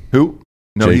 right? Who?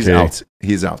 No, JK. he's out.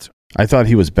 He's out. I thought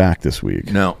he was back this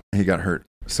week. No, he got hurt.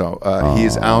 So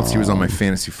he's out. He was on my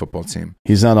fantasy football team.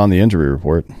 He's not on the injury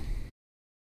report.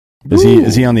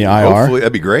 Is he on the IR? Hopefully,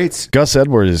 that'd be great. Gus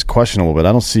Edwards is questionable, but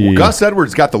I don't see. Well, Gus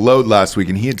Edwards got the load last week,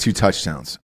 and he had 2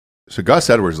 touchdowns. So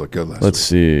Gus Edwards looked good last week. Let's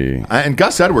see. And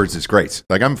Gus Edwards is great.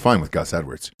 Like, I'm fine with Gus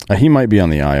Edwards. He might be on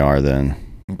the IR then.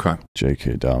 Okay.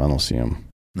 J.K. Dobbins, I don't see him.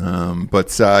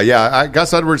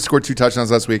 Gus Edwards scored 2 touchdowns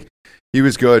last week. He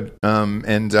was good,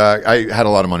 and I had a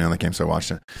lot of money on that game, so I watched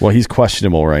it. Well, he's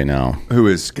questionable right now. Who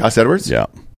is Gus Edwards? Yeah.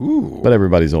 Ooh. But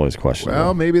everybody's always questionable.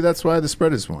 Well, maybe that's why the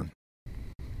spread is 1.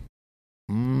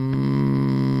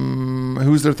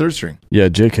 Who's their third string? Yeah,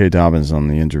 J.K. Dobbins on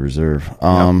the injured reserve.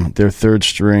 Their third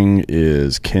string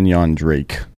is Kenyon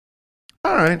Drake.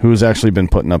 All right. Who's actually been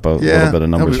putting up a little bit of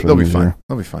numbers for them this year.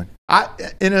 They'll be fine.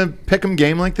 In a pick'em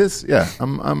game like this, yeah,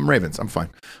 I'm Ravens. I'm fine.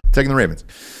 I'm taking the Ravens.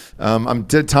 I'm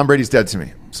dead. Tom Brady's dead to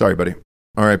me. Sorry, buddy.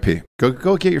 R.I.P.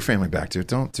 Go get your family back, dude.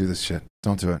 Don't do this shit.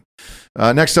 Don't do it.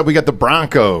 Next up, we got the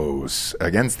Broncos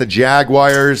against the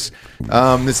Jaguars.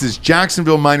 This is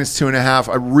Jacksonville -2.5.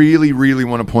 I really, really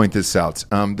want to point this out.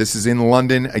 This is in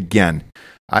London again.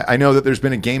 I know that there's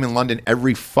been a game in London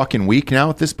every fucking week now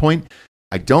at this point.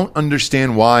 I don't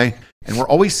understand why. And we're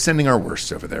always sending our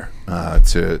worst over there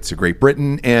to Great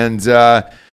Britain. And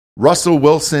Russell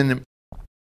Wilson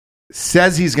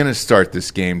says he's going to start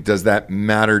this game. Does that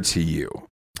matter to you?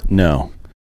 No.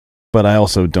 But I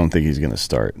also don't think he's going to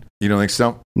start. You don't think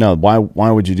so? No. Why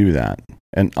would you do that?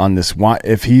 And on this, why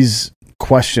if he's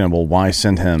questionable, why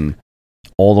send him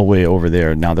all the way over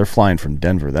there? Now they're flying from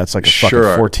Denver. That's like a fucking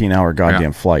 14-hour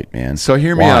goddamn flight, man. So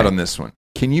hear me out on this one.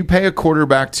 Can you pay a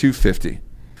quarterback $250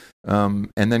 and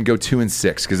then go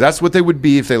 2-6? Because that's what they would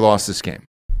be if they lost this game.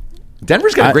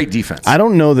 Denver's got a great defense. I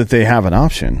don't know that they have an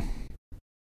option.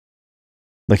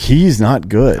 Like, he's not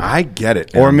good. I get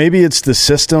it. Man. Or maybe it's the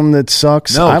system that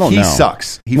sucks. No, I don't know. He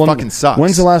sucks. He fucking sucks.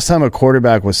 When's the last time a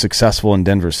quarterback was successful in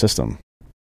Denver's system?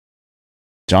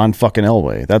 John fucking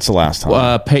Elway. That's the last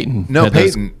time. Peyton. No,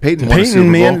 Peyton. Peyton won a Super Bowl.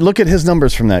 Man, look at his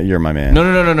numbers from that year, my man. No.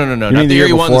 Not the year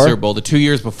he won the Super Bowl. The 2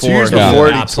 years before. 2 years before,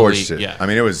 he torched it. Yeah. I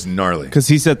mean, it was gnarly. Because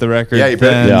he set the record. Yeah,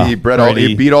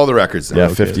 he beat all the records. Then. Yeah,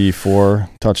 54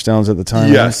 touchdowns at the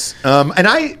time. Yes.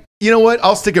 And you know what?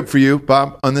 I'll stick up for you,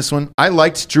 Bob, on this one. I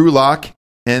liked Drew Lock,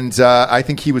 and I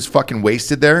think he was fucking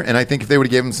wasted there. And I think if they would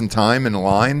have given him some time and a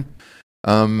line,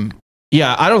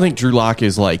 Yeah, I don't think Drew Lock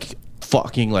is like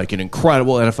fucking like an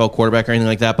incredible NFL quarterback or anything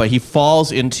like that, but he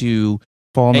falls into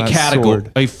a category.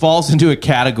 He falls into a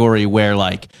category where,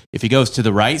 like, if he goes to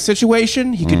the right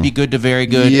situation, he could be good to very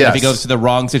good. Yes. If he goes to the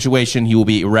wrong situation, he will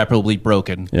be irreparably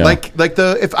broken. Yeah.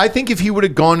 If he would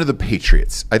have gone to the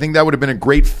Patriots, I think that would have been a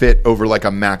great fit over like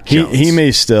a Mac Jones. He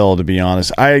may still, to be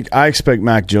honest. I expect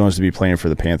Mac Jones to be playing for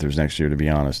the Panthers next year, to be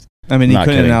honest. I mean, he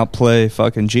couldn't outplay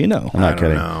fucking Geno. I'm not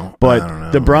kidding.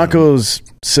 But the Broncos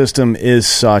system is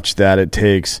such that it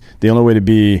takes the only way to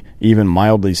be even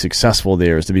mildly successful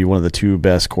there is to be one of the 2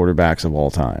 best quarterbacks of all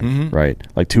time, right?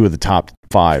 Like 2 of the top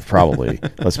 5, probably.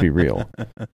 Let's be real.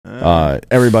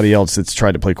 Everybody else that's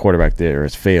tried to play quarterback there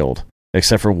has failed,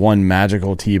 except for one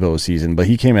magical Tebow season, but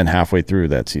he came in halfway through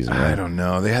that season, right? I don't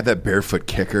know. They had that barefoot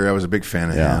kicker. I was a big fan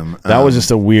of him. That was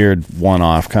just a weird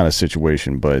one-off kind of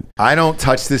situation, but I don't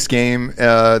touch this game.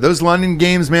 Those London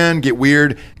games, man, get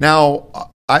weird. Now,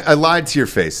 I lied to your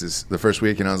faces the first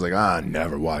week, and I was like, I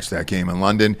never watched that game in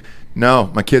London.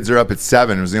 No, my kids are up at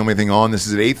 7. It was the only thing on. This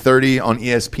is at 8:30 on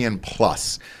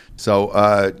ESPN+.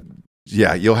 So,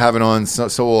 yeah, you'll have it on.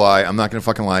 So will I. I'm not going to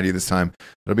fucking lie to you this time.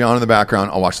 It'll be on in the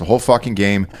background. I'll watch the whole fucking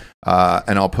game,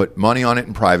 and I'll put money on it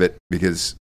in private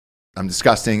because I'm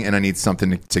disgusting and I need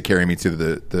something to carry me to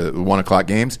the 1 o'clock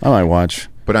games. I might watch.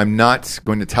 But I'm not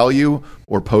going to tell you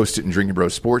or post it in Drinking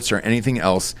Bros Sports or anything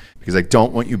else because I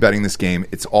don't want you betting this game.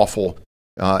 It's awful,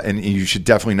 and you should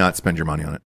definitely not spend your money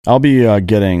on it. I'll be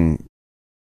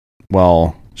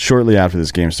shortly after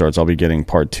this game starts, I'll be getting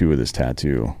part 2 of this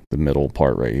tattoo, the middle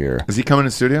part right here. Is he coming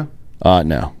in studio?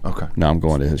 No. Okay. No, I'm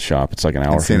going to his shop. It's like an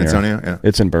hour in San Antonio? Yeah.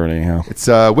 It's in Bernie, yeah. It's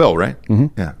Will, right?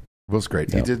 Mm-hmm. Yeah. Will's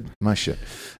great. Yep. He did my shit.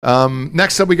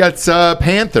 Next up, we got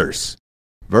Panthers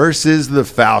versus the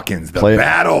Falcons. The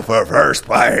battle for first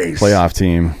place. Playoff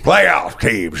team. Playoff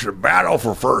teams. The battle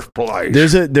for first place.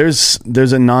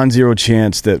 There's a non-zero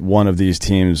chance that one of these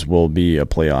teams will be a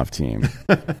playoff team.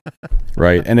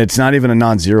 Right? And it's not even a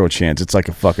non-zero chance. It's like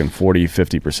a fucking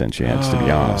 40-50% chance, to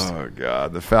be honest. Oh,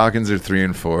 God. The Falcons are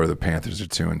 3-4. The Panthers are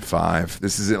 2-5.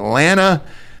 This is Atlanta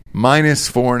minus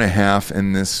 4.5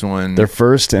 in this one. They're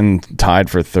first and tied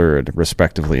for third,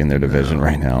 respectively, in their division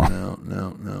right now.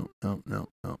 No.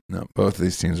 Both of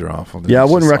these teams are awful. I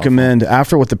wouldn't recommend,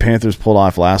 after what the Panthers pulled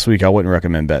off last week, I wouldn't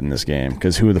recommend betting this game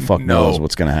because who the fuck knows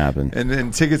what's going to happen. And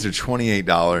then tickets are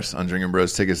 $28 on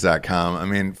drinkingbrostickets.com. I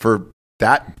mean, for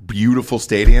that beautiful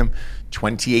stadium,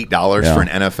 $28 for an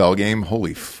NFL game.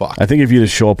 Holy fuck. I think if you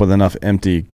just show up with enough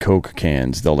empty Coke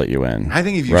cans, they'll let you in. I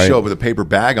think if you show up with a paper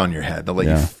bag on your head, they'll let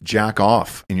you jack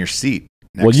off in your seat.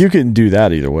 Well, you can do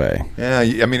that either way. Yeah,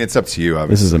 I mean, it's up to you,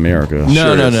 obviously. This is America.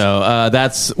 No.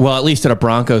 That's, well, at least at a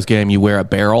Broncos game, you wear a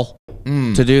barrel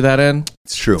to do that in.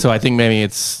 It's true. So I think maybe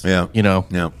it's, Yeah,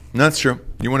 that's true.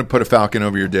 You want to put a falcon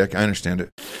over your dick. I understand it.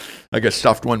 Like a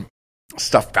stuffed one.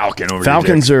 Stuffed falcon over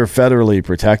Falcons your dick. Are federally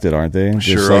protected, aren't they?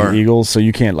 Sure just like are. Eagles, so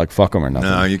you can't like fuck them or nothing.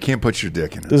 No, you can't put your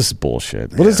dick in it. This is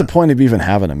bullshit. What is the point of even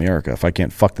having America if I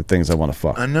can't fuck the things I want to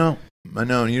fuck? I know.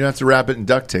 And you'd have to wrap it in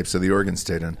duct tape so the organs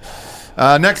stayed in.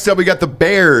 Next up, we got the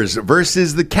Bears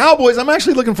versus the Cowboys. I'm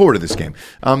actually looking forward to this game.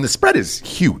 The spread is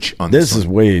huge on this. This is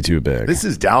way too big. This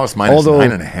is Dallas minus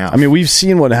 9.5. I mean, we've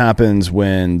seen what happens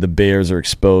when the Bears are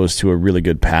exposed to a really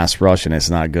good pass rush and it's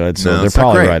not good. So they're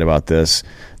probably right about this.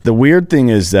 The weird thing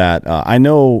is that I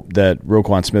know that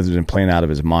Roquan Smith has been playing out of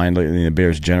his mind lately. The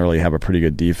Bears generally have a pretty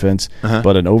good defense,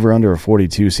 but an over-under of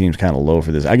 42 seems kind of low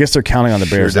for this. I guess they're counting on the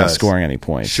Bears not scoring any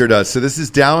points. Sure does. So this is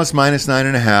Dallas minus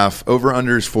 9.5.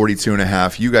 Over-under is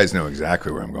 42.5. You guys know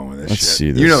exactly where I'm going with this. Let's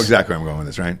see this. You know exactly where I'm going with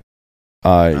this, right?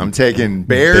 I'm taking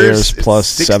Bears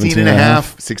plus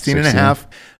 16.5. 16.5.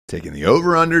 Taking the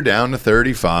over-under down to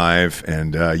 35,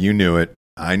 and you knew it.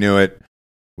 I knew it.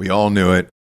 We all knew it.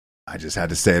 I just had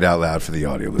to say it out loud for the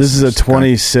audio listeners. This is a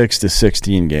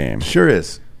 26-16 game. Sure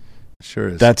is.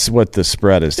 That's what the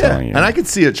spread is telling you. And I could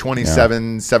see a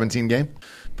 27-17 game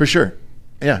for sure.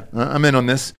 Yeah, I'm in on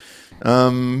this.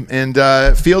 And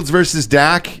Fields versus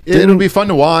Dak. It'll be fun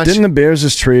to watch. Didn't the Bears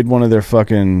just trade one of their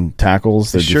fucking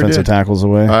tackles, their defensive tackles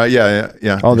away?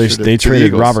 Yeah. Oh, they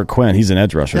traded Robert Quinn. He's an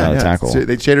edge rusher, not a tackle. So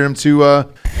they traded him to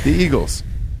the Eagles.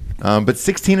 But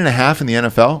 16.5 in the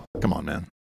NFL? Come on, man.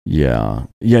 Yeah,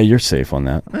 you're safe on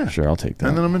that. Yeah. Sure, I'll take that.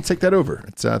 And then I'm going to take that over.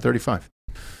 It's 35.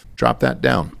 Drop that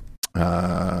down.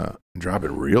 Drop it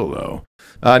real low.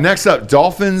 Next up,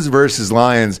 Dolphins versus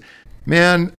Lions.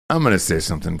 Man, I'm going to say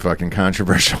something fucking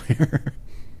controversial here.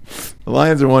 The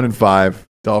Lions are 1-5.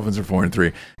 Dolphins are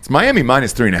 4-3. It's Miami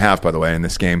minus 3.5, by the way, in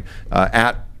this game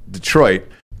at Detroit.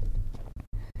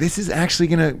 this is actually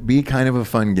going to be kind of a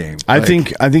fun game. I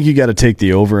think you got to take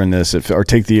the over in this, or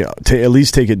at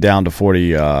least take it down to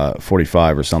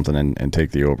 45 or something, and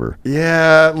take the over.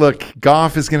 Yeah, look,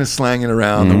 Goff is going to slang it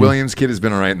around. The Williams kid has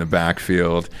been all right in the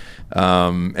backfield,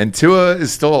 and Tua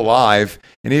is still alive.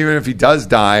 And even if he does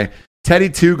die, Teddy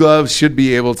Two Gloves should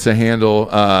be able to handle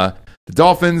the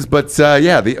Dolphins. But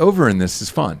the over in this is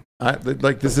fun.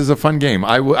 This is a fun game.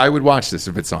 I would watch this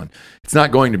if it's on. It's not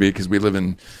going to be because we live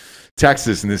in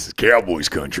Texas, and this is Cowboys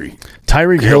country.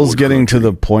 Tyreek Hill's getting to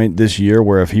the point this year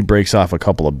where if he breaks off a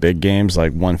couple of big games,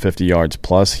 like 150 yards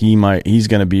plus, he's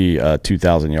going to be a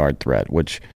 2,000-yard threat,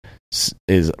 which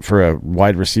is, for a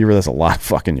wide receiver, that's a lot of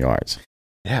fucking yards.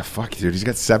 Yeah, fuck, dude. He's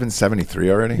got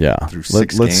 773 already? Yeah. Through 6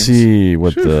 games. Let's see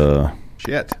what the...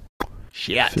 Shit.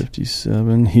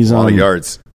 57. He's a lot on of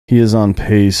yards. He is on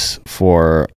pace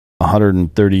for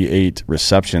 138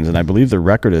 receptions, and I believe the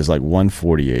record is like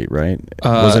 148, right?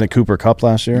 Wasn't it Cooper Kupp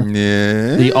last year?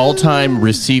 Yeah. The all-time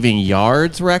receiving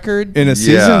yards record? In a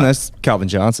season, that's Calvin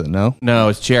Johnson, no? No,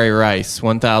 it's Jerry Rice,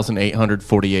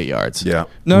 1,848 yards. Yeah.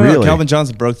 No, Calvin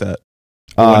Johnson broke that.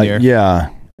 1 year.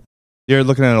 Yeah. You're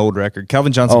looking at an old record.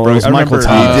 Calvin Johnson broke it. Michael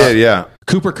Thomas. He did, yeah.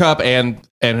 Cooper Kupp and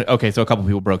okay, so a couple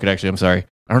people broke it, actually. I'm sorry.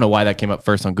 I don't know why that came up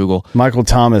first on Google. Michael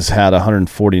Thomas had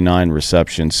 149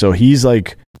 receptions, so he's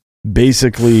like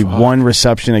basically one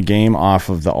reception a game off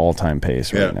of the all-time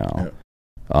pace right now.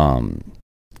 Yeah. And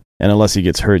unless he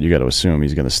gets hurt, you got to assume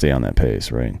he's going to stay on that pace,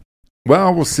 right?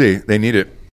 Well, we'll see. They need it.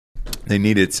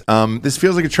 This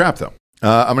feels like a trap, though.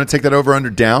 I'm going to take that over under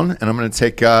down, and I'm going to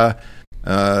take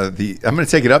I'm going to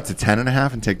take it up to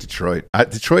 10.5 and take Detroit.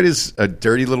 Detroit is a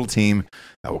dirty little team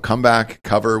that will come back,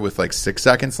 cover with like 6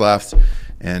 seconds left,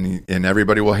 and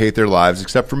everybody will hate their lives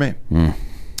except for me.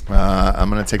 I'm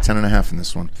going to take 10.5 in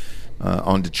this one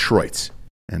on Detroit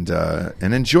and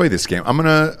enjoy this game. It's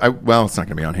not going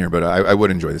to be on here, but I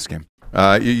would enjoy this game.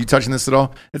 You touching this at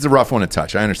all? It's a rough one to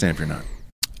touch. I understand if you're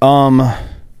not.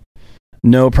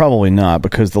 No, probably not,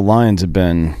 because the Lions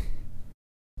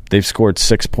they've scored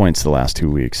 6 points the last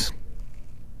 2 weeks.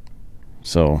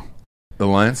 So the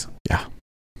Lions? Yeah.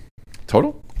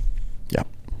 Total? Yeah.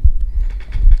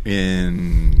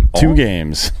 In 2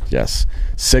 games, yes.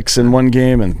 6 in one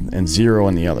game and 0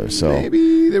 in the other. So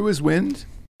maybe there was wind.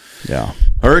 Yeah.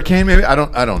 Hurricane, maybe. I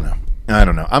don't know. I'm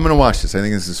going to watch this. I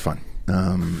think this is fun.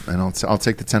 And I'll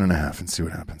take the 10.5 and see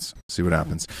what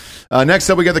happens. Next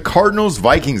up, we got the Cardinals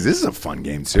Vikings. This is a fun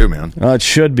game too, man. It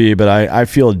should be, but I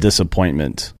feel a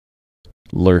disappointment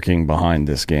lurking behind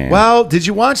this game. Well, did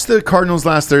you watch the Cardinals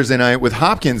last Thursday night with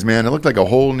Hopkins? Man, it looked like a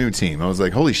whole new team. I was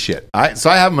like, holy shit! So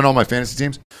I have him in all my fantasy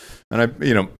teams,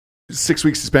 and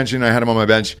 6-week suspension. I had him on my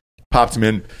bench, popped him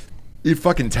in. He had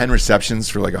fucking 10 receptions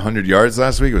for like 100 yards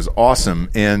last week. It was awesome,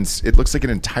 and it looks like an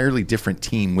entirely different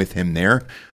team with him there.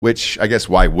 Which I guess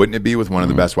why wouldn't it be with one of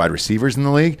the best wide receivers in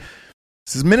the league?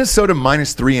 This is Minnesota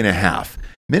minus 3.5.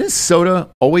 Minnesota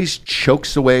always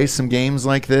chokes away some games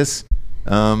like this.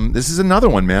 This is another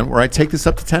one, man, where I take this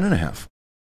up to 10.5.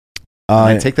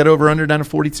 I take that over under down to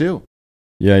 42.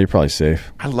 Yeah, you're probably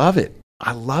safe. I love it,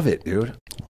 dude.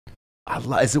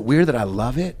 Is it weird that I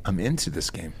love it? I'm into this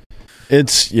game.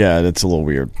 It's a little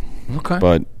weird. Okay,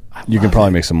 but you can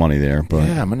probably make some money there. But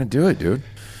yeah, I'm gonna do it, dude.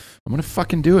 I'm gonna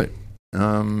fucking do it.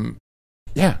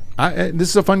 This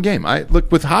is a fun game.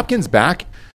 Look, with Hopkins back,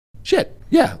 shit.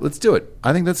 Yeah, let's do it.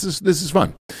 I think this is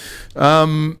fun.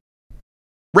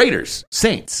 Raiders,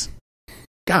 Saints.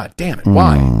 God damn it.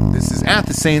 Why? This is at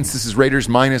the Saints. This is Raiders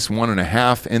minus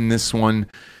 1.5 in this one.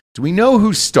 Do we know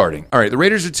who's starting? All right, the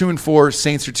Raiders are 2-4.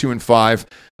 Saints are 2-5.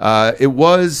 It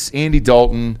was Andy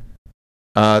Dalton.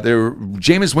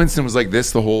 Jameis Winston was like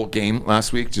this the whole game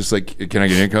last week. Just like, can I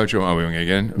get in, coach? Oh, we want to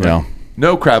get in? Yeah.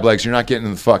 No crab legs. You're not getting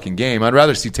in the fucking game. I'd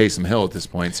rather see Taysom Hill at this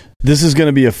point. This is going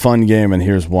to be a fun game, and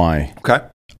here's why. Okay.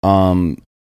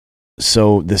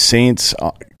 So the Saints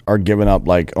are giving up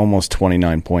like almost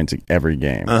 29 points every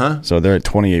game. So they're at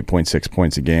 28.6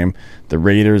 points a game. The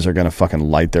Raiders are going to fucking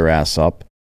light their ass up,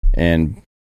 and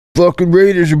fucking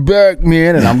Raiders are back,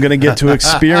 man. And I'm going to get to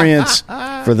experience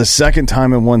for the second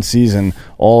time in one season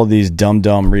all of these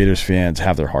dumb Raiders fans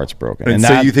have their hearts broken. And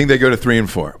so you think they go to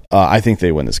 3-4? I think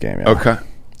they win this game. Yeah. Okay.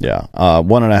 Yeah.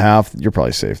 1.5, you're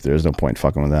probably safe. There's no point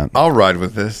fucking with that. I'll ride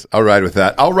with this. I'll ride with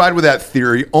that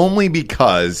theory only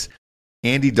because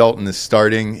Andy Dalton is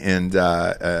starting, and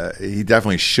he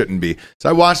definitely shouldn't be. So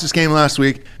I watched this game last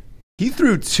week. He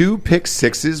threw 2 pick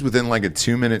sixes within like a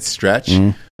 2-minute stretch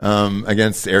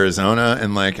against Arizona,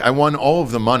 and like I won all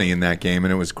of the money in that game,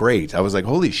 and it was great. I was like,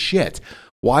 holy shit.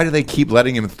 Why do they keep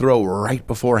letting him throw right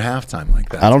before halftime like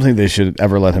that? I don't think they should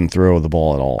ever let him throw the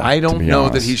ball at all. I don't know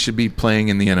that he should be playing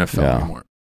in the NFL anymore.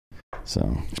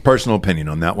 So it's personal opinion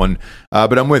on that one.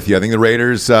 But I'm with you. I think the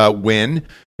Raiders win.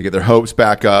 They get their hopes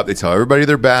back up. They tell everybody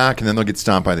they're back, and then they'll get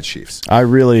stomped by the Chiefs.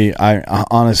 I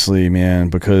honestly, man,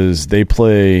 because they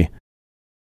play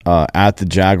at the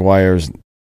Jaguars,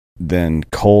 then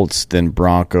Colts, then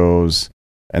Broncos,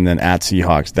 and then at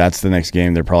Seahawks. That's the next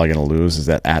game they're probably going to lose, is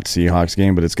that at Seahawks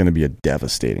game, but it's going to be a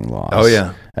devastating loss. Oh,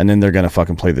 yeah. And then they're going to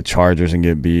fucking play the Chargers and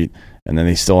get beat. And then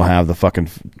they still have the fucking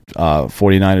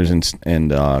 49ers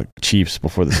and Chiefs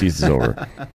before the season's over.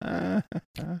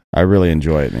 I really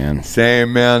enjoy it, man.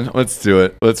 Same, man. Let's do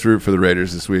it. Let's root for the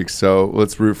Raiders this week. So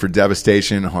let's root for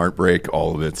devastation, heartbreak,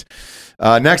 all of it.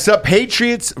 Next up,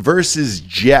 Patriots versus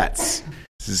Jets.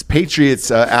 This is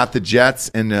Patriots at the Jets,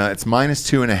 and it's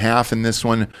 -2.5 in this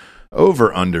one.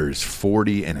 Over-unders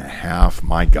 40.5.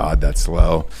 My God, that's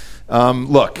low.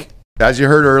 Look. As you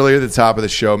heard earlier at the top of the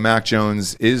show, Mac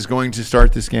Jones is going to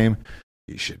start this game.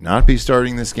 He should not be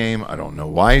starting this game. I don't know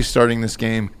why he's starting this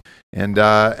game. And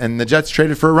the Jets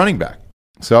traded for a running back.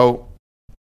 So,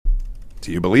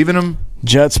 do you believe in him?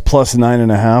 Jets plus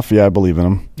 9.5. Yeah, I believe in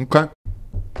him. Okay.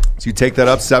 So you take that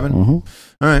up 7? Mm-hmm. All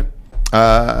right.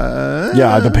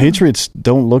 Yeah, the Patriots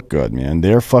don't look good, man.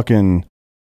 They're fucking...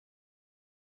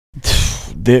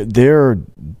 Their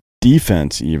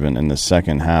defense, even in the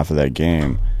second half of that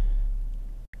game...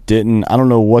 I don't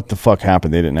know what the fuck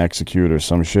happened. They didn't execute or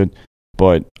some shit.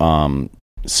 But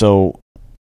so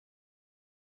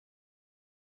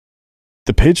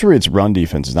the Patriots' run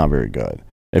defense is not very good.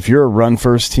 If you're a run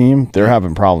first team, they're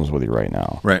having problems with you right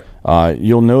now. Right.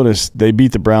 You'll notice they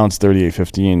beat the Browns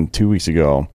 38-15 2 weeks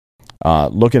ago.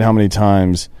 Look at how many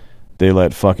times they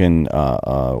let fucking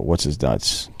what's his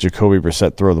nuts, Jacoby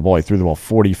Brissett throw the ball. He threw the ball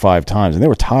 45 times, and they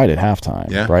were tied at halftime.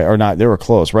 Yeah. Right, or not? They were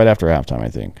close right after halftime, I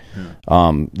think.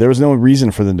 Yeah. There was no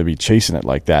reason for them to be chasing it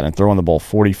like that and throwing the ball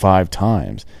 45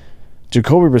 times.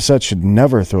 Jacoby Brissett should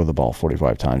never throw the ball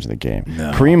 45 times in the game.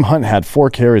 No. Kareem Hunt had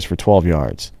 4 carries for 12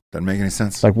 yards. Doesn't make any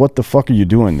sense. Like, what the fuck are you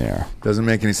doing there? Doesn't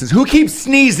make any sense. Who keeps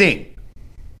sneezing?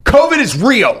 COVID is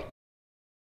real.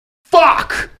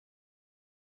 Fuck.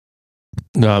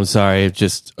 No, I'm sorry. I'm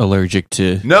just allergic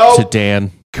to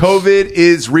Dan. COVID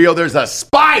is real. There's a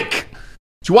spike.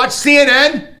 Did you watch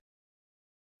CNN?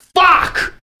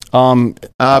 Fuck.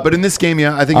 But in this game,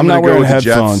 yeah, I think I'm not going to go wearing with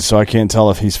the headphones, Jets. so I can't tell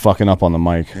if he's fucking up on the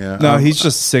mic. Yeah. No, he's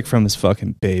just sick from his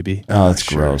fucking baby. Oh, that's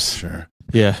sure, gross. Sure.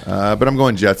 Yeah. But I'm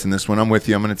going Jets in this one. I'm with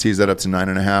you. I'm going to tease that up to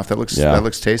 9.5. That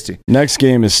looks tasty. Next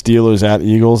game is Steelers at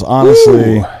Eagles.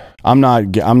 Honestly, ooh. I'm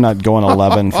not going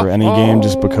 11 for any game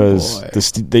just because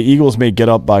the Eagles may get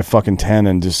up by fucking 10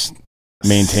 and just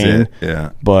maintain.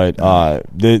 Yeah. But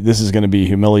this is going to be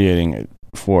humiliating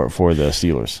for the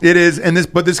Steelers. It is,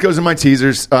 but this goes in my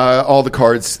teasers. All the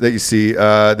cards that you see,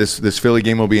 this Philly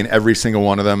game will be in every single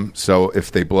one of them. So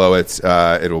if they blow it,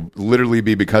 it'll literally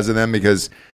be because of them. Because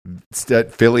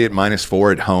Philly at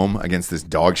 -4 at home against this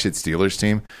dog shit Steelers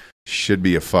team should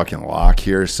be a fucking lock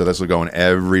here. So this will go in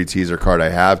every teaser card I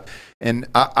have. And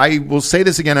I will say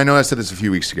this again. I know I said this a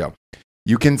few weeks ago.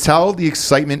 You can tell the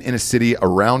excitement in a city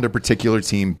around a particular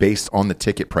team based on the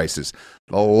ticket prices.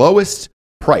 The lowest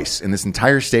price in this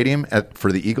entire stadium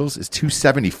for the Eagles is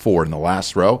 $274 in the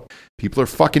last row. People are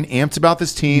fucking amped about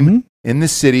this team in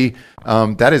this city.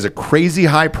 That is a crazy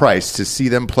high price to see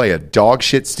them play a dog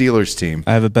shit Steelers team.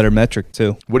 I have a better metric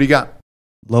too. What do you got?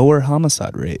 Lower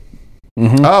homicide rate.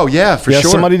 Mm-hmm. Oh, yeah, for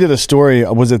sure. Somebody did a story.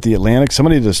 Was it The Atlantic?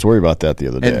 Somebody did a story about that the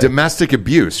other day. And domestic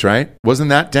abuse, right? Wasn't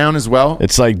that down as well?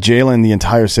 It's like Jalen, the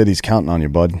entire city's counting on you,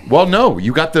 bud. Well, no.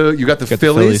 You got the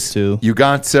Phillies too. You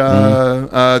got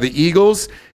the Eagles.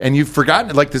 And you've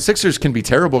forgotten, like, the Sixers can be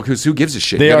terrible because who gives a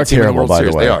shit? They are terrible, by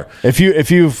the way. They are.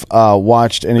 If you've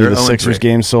watched any of the Sixers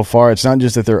games so far, it's not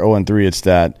just that they're 0-3, it's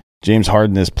that James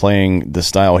Harden is playing the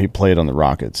style he played on the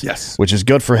Rockets. Yes. Which is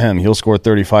good for him. He'll score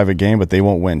 35 a game, but they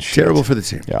won't win shit. Terrible for the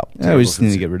team. Yeah. We just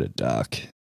need to get rid of Doc.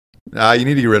 You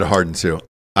need to get rid of Harden, too.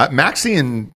 Maxey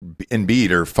and Embiid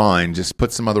are fine. Just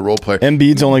put some other role player.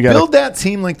 Embiid's only got build that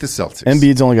team like the Celtics.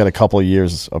 Embiid's only got a couple of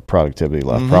years of productivity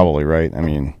left, probably, right? I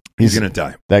mean, he's going to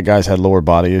die. That guy's had lower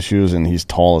body issues, and he's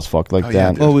tall as fuck like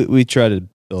that. Yeah, well, we try to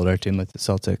build our team like the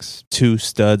Celtics. 2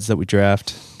 studs that we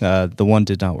draft. The one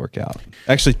did not work out.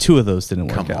 Actually, 2 of those didn't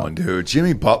work out. Come on, dude.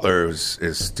 Jimmy Butler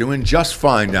is doing just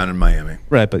fine down in Miami.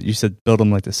 Right, but you said build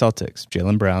them like the Celtics.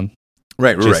 Jaylen Brown.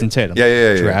 Right, Jason Tatum.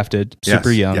 Yeah. Drafted,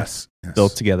 super young,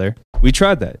 built together. We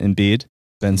tried that. Embiid,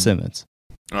 Ben Simmons.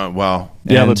 Well,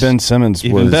 yeah, but Ben Simmons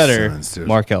even was better. Simmons,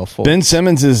 Markelle Fultz. Ben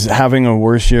Simmons is having a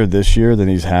worse year this year than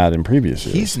he's had in previous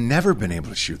years. he's never been able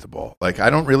to shoot the ball. Like I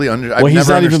don't really I've he's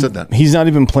never not understood even, that. He's not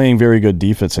even playing very good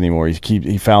defense anymore.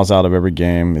 He fouls out of every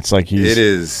game. It's like It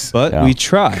is. But we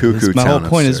tried. Cuckoo My whole town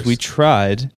point upstairs. is we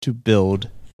tried to build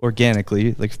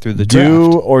organically, like through the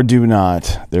do draft. or do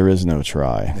not. There is no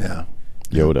try. Yeah.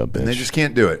 Yoda, bitch. And they just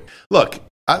can't do it. Look,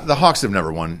 the Hawks have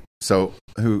never won, so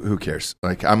who cares?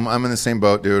 Like I'm in the same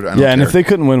boat, dude. I don't and care. if they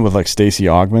couldn't win with like Stacey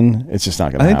Augmon, it's just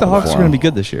not going to I happen. think the Hawks are for going to them. be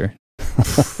good this year.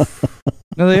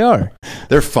 No, they are.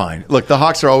 They're fine. Look, the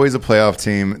Hawks are always a playoff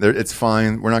team. It's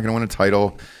fine. We're not going to win a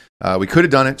title. We could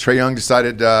have done it. Trae Young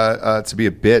decided to be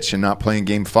a bitch and not play in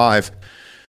Game 5.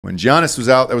 When Giannis was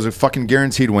out, that was a fucking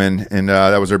guaranteed win, and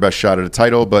that was our best shot at a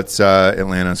title, but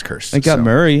Atlanta's cursed. They got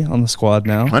Murray on the squad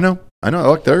now. I know.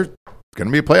 Look, they're going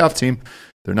to be a playoff team.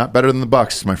 They're not better than the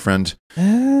Bucks, my friend.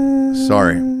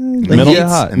 Sorry.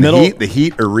 The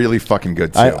Heat are really fucking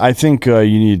good, too. I think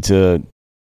you need to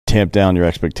tamp down your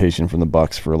expectation from the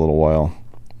Bucks for a little while.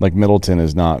 Like Middleton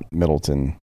is not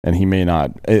Middleton, and he may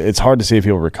not. It's hard to say if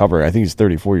he'll recover. I think he's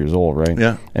 34 years old, right?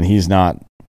 Yeah. And he's not.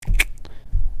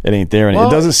 It ain't there anymore.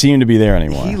 It doesn't seem to be there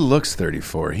anymore. He looks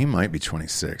 34. He might be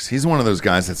 26. He's one of those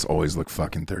guys that's always looked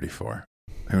fucking 34.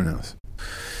 Who knows?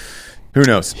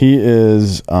 He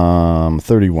is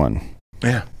 31.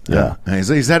 Yeah.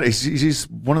 He's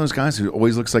one of those guys who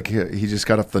always looks like he just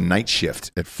got off the night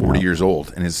shift at 40 years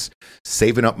old and is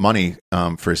saving up money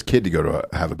for his kid to go to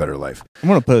have a better life. I'm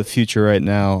going to put a future right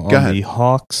now on the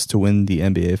Hawks to win the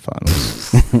NBA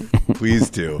Finals.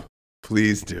 Please do.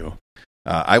 Please do.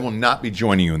 I will not be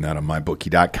joining you in that on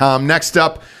mybookie.com. Next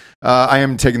up, I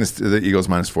am taking the Eagles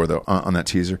 -4, though, on that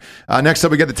teaser. Next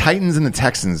up, we got the Titans and the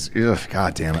Texans. Ugh,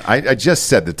 God damn it. I just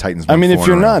said the Titans. I mean, if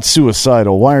you're not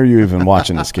suicidal, why are you even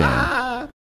watching this game?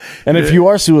 And if you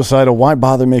are suicidal, why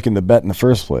bother making the bet in the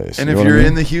first place? And if you're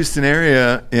in the Houston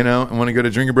area, and want to go to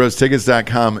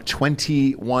drinkerbrostickets.com,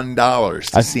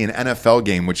 $21 to see an NFL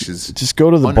game, which is just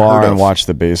go to the bar and watch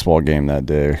the baseball game that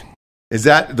day. Is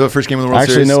that the first game of the World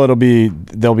Series? Actually, no,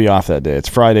 they'll be off that day. It's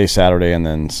Friday, Saturday, and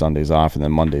then Sunday's off, and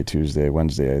then Monday, Tuesday,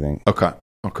 Wednesday, I think.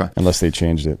 Okay. Unless they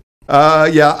changed it.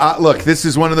 Look, this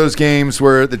is one of those games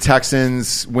where the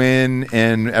Texans win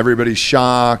and everybody's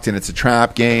shocked and it's a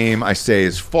trap game. I say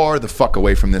as far the fuck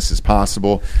away from this as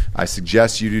possible. I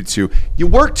suggest you do too. You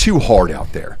work too hard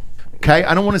out there, okay?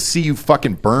 I don't want to see you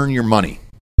fucking burn your money.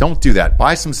 Don't do that.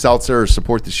 Buy some seltzer or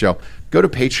support the show. Go to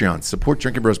Patreon, support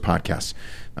Drinking Bros Podcast,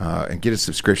 and get a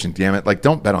subscription. Damn it. Like,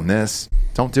 don't bet on this.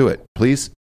 Don't do it,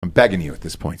 please. I'm begging you at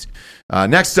this point.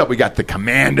 Next up, we got the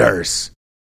Commanders.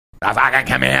 The fucking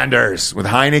Commanders with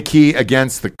Heineke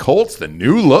against the Colts, the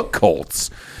new look Colts.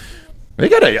 They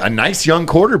got a nice young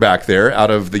quarterback there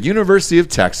out of the University of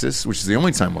Texas, which is the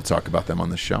only time we'll talk about them on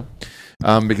this show.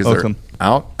 Because they're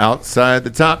outside the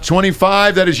top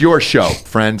 25. That is your show,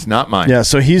 friend, not mine. Yeah,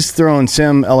 so he's throwing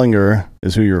Sam Ehlinger,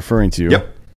 is who you're referring to.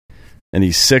 Yep. And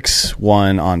he's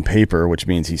 6'1" on paper, which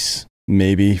means he's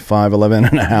maybe 5'11"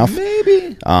 and a half.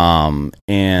 Maybe.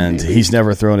 And he's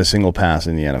never thrown a single pass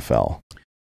in the NFL.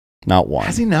 Not one.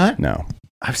 Has he not? No.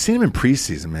 I've seen him in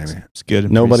preseason, maybe. It's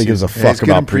good. Nobody gives a fuck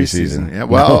about preseason. Yeah,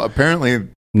 well, apparently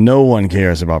no one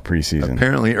cares about preseason.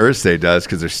 Apparently Irsay does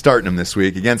because they're starting him this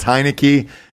week against Heineke.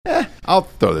 I'll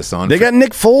throw this on. They got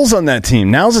Nick Foles on that team.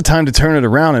 Now's the time to turn it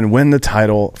around and win the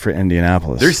title for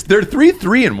Indianapolis. They're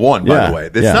 3-3-1, by the way.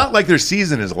 It's not like their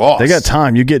season is lost. They got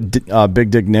time. You get Big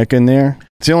Dick Nick in there.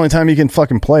 It's the only time he can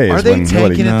fucking play. Are they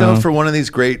taking it, though, for one of these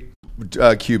great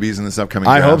QBs in this upcoming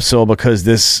draft? I hope so, because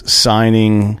this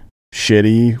signing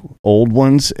shitty old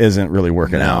ones isn't really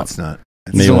working out. No, it's not.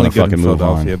 He's only good in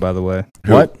Philadelphia, by the way.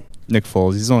 What? Nick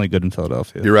Foles. He's only good in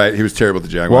Philadelphia. You're right. He was terrible at the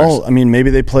Jaguars. Well, I mean, maybe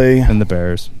they play and the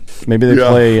Bears. Maybe they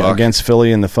play against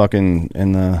Philly in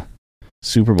the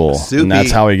Super Bowl, and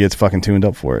that's how he gets fucking tuned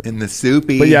up for it. In the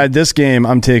soupy. But yeah, this game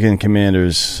I'm taking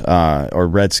Commanders or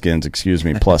Redskins, excuse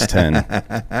me, plus 10.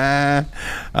 I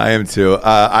am too.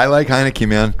 I like Heineke,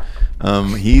 man.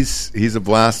 He's a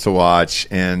blast to watch,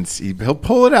 and he'll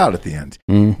pull it out at the end.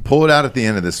 Pull it out at the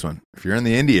end of this one. If you're in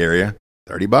the Indy area,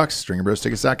 $30,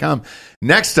 drinkerbrostickets.com.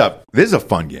 Next up, this is a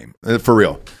fun game, for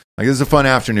real. Like, this is a fun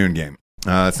afternoon game.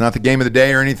 It's not the game of the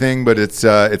day or anything, but it's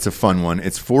a fun one.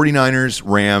 It's 49ers,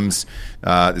 Rams.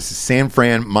 This is San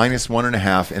Fran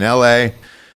 -1.5 in LA.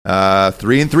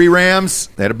 3-3 Rams.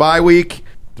 They had a bye week.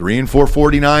 3-4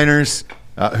 49ers.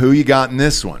 Who you got in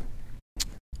this one?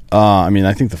 I mean,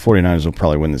 I think the 49ers will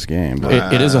probably win this game.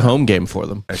 But it is a home game for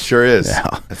them. It sure is.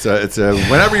 Yeah. It's a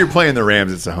whenever you're playing the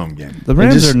Rams, it's a home game. The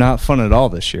Rams are not fun at all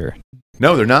this year.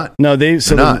 No, they're not. No,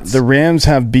 the Rams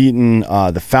have beaten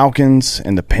the Falcons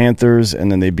and the Panthers,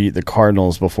 and then they beat the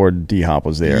Cardinals before D-Hop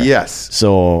was there. Yes.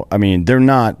 So, I mean, they're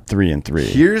not 3-3.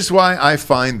 Here's why I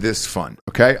find this fun.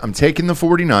 Okay, I'm taking the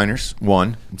 49ers,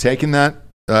 one. I'm taking that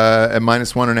at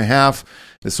 -1.5.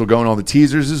 This will go in all the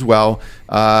teasers as well.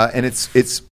 And it's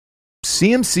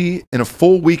CMC in a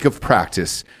full week of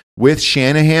practice with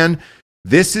Shanahan.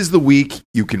 This is the week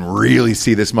you can really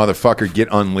see this motherfucker get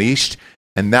unleashed.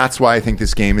 And that's why I think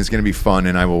this game is going to be fun,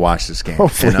 and I will watch this game.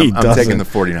 Hopefully I'm taking the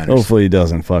 49ers. Hopefully he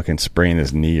doesn't fucking sprain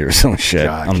his knee or some shit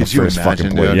on the first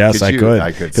fucking play. Dude? Yes, I could.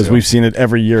 Because we've seen it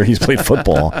every year he's played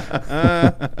football.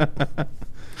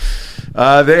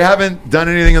 They haven't done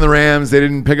anything in the Rams. They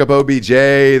didn't pick up OBJ.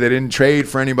 They didn't trade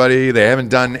for anybody. They haven't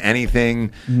done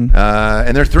anything.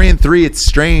 And they're 3-3. It's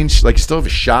strange. Like, you still have a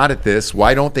shot at this.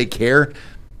 Why don't they care?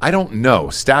 I don't know.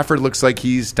 Stafford looks like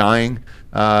he's dying.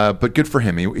 But good for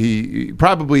him. He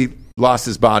probably lost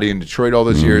his body in Detroit all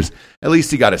those years. At least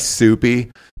he got a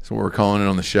soupy. That's what we're calling it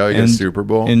on the show. He got a Super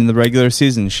Bowl. In the regular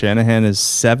season, Shanahan is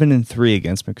 7-3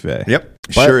 against McVay. Yep,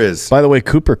 sure is. By the way,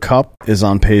 Cooper Kupp is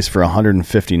on pace for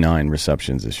 159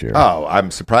 receptions this year. Oh, I'm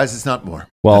surprised it's not more.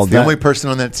 Well, that's the only person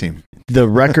on that team. The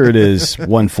record is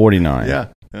 149. Yeah.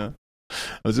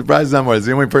 I'm surprised it's not more. It's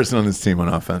the only person on this team on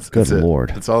offense. Good Lord.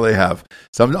 That's all they have.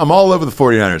 So I'm all over the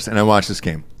 49ers, and I watch this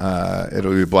game.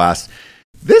 It'll be a blast.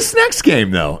 This next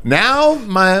game, though, now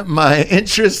my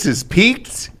interest is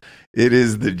peaked. It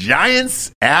is the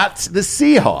Giants at the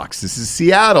Seahawks. This is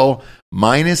Seattle,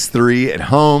 -3 at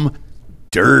home.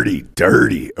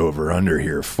 Dirty over-under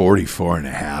here,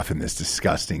 44.5 in this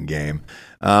disgusting game.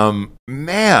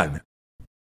 Man,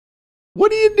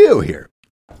 what do you do here?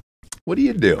 What do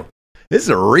you do? This is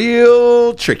a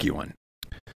real tricky one,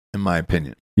 in my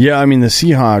opinion. Yeah, I mean, the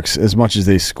Seahawks, as much as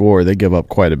they score, they give up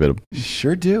quite a bit of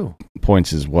sure do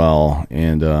points as well.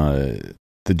 And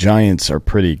the Giants are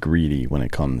pretty greedy when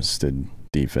it comes to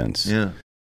defense. Yeah.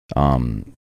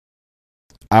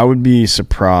 I would be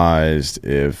surprised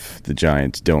if the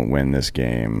Giants don't win this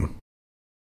game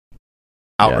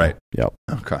outright. Yeah.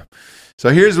 Yep. Okay. So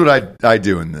here's what I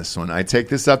do in this one. I take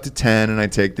this up to 10, and I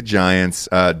take the Giants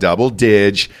double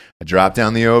dig. I drop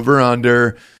down the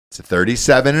over-under. It's a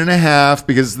 37.5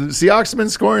 because the Seahawks have been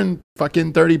scoring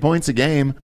fucking 30 points a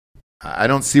game. I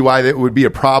don't see why that would be a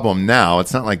problem now.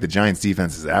 It's not like the Giants'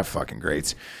 defense is that fucking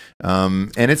great.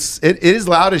 And it is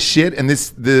loud as shit, and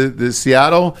the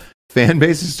Seattle fan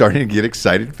base is starting to get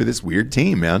excited for this weird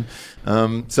team, man.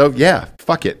 So, yeah,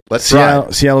 fuck it. Let's try.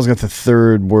 Seattle's got the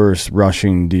third worst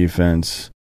rushing defense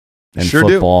in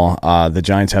football. The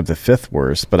Giants have the fifth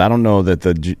worst, but I don't know that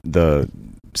the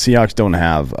Seahawks don't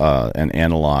have an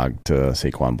analog to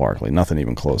Saquon Barkley. Nothing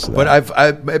even close to that. But I've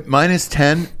at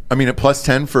 -10, at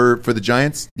 +10 for the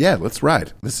Giants. Yeah, let's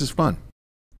ride. This is fun.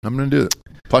 I'm going to do it.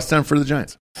 +10 for the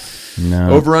Giants. No.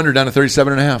 Over-under down to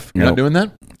 37.5. You're not doing that?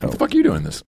 Nope. What the fuck are you doing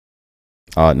this?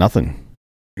 Nothing.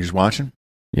 You're just watching?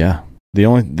 Yeah.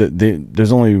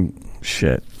 There's only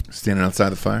shit. Standing outside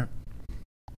the fire?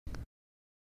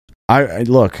 I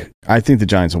think the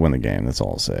Giants will win the game. That's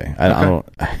all I'll say. I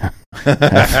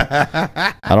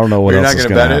don't know what else is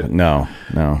going to happen. No.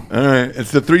 All right.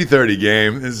 It's the 3:30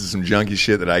 game. This is some junky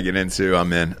shit that I get into.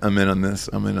 I'm in on this.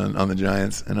 I'm in on the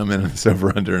Giants, and I'm in on this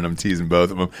over-under, and I'm teasing both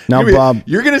of them. Now, Bob,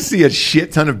 you're going to see a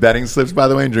shit ton of betting slips, by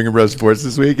the way, in Drinking Bros Sports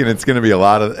this week, and it's going to be a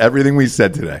lot of everything we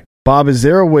said today. Bob, is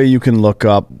there a way you can look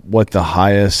up what the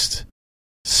highest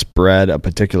spread a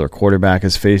particular quarterback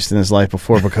has faced in his life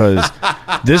before? Because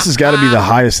this has got to be the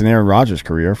highest in Aaron Rodgers'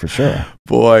 career for sure.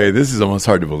 Boy, this is almost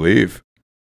hard to believe.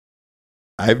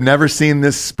 I've never seen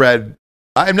this spread.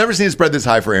 I've never seen a spread this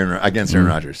high for against Aaron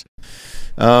Rodgers.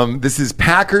 This is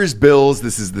Packers-Bills.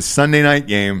 This is the Sunday night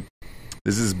game.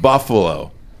 This is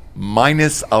Buffalo.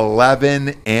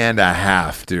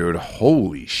 -11.5, dude.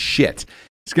 Holy shit.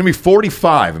 It's going to be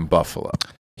 45 in Buffalo.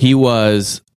 He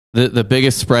was... The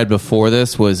biggest spread before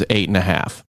this was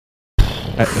 8.5.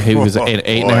 He was an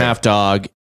 8.5 dog.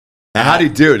 How did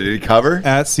he do? Did he cover?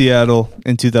 At Seattle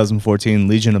in 2014,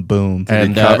 Legion of Boom. Did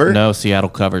he cover? No, Seattle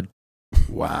covered.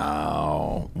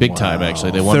 Wow. Big time,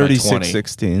 actually. They won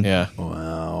 36-16. Yeah.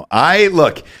 Wow. I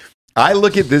look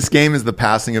at this game as the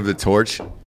passing of the torch.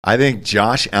 I think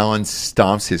Josh Allen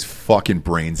stomps his fucking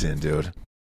brains in, dude.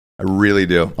 I really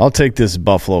do. I'll take this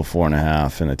Buffalo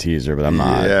 4.5 in a teaser, but I'm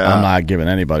not. Yeah. I'm not giving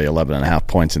anybody 11.5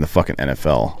 points in the fucking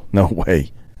NFL. No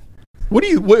way. But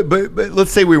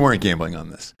let's say we weren't gambling on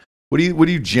this. What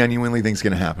do you genuinely think is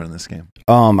going to happen in this game?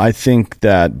 I think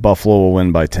that Buffalo will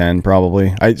win by 10,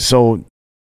 probably.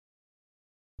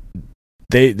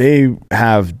 They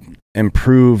have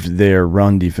improved their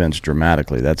run defense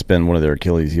dramatically. That's been one of their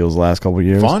Achilles heels the last couple of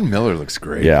years. Von Miller looks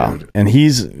great. Yeah, dude. and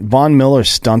Von Miller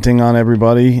stunting on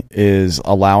everybody is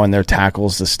allowing their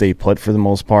tackles to stay put for the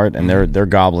most part, and they're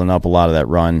gobbling up a lot of that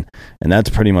run, and that's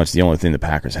pretty much the only thing the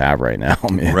Packers have right now.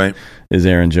 Man, right, is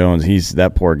Aaron Jones. He's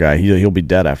that poor guy. He'll be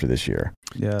dead after this year.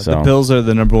 Yeah, so. The Bills are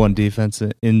the number one defense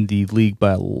in the league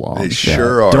by a long shot. They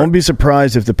sure are. Don't be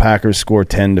surprised if the Packers score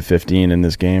 10-15 in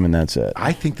this game, and that's it.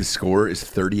 I think the score is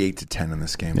 38-10 in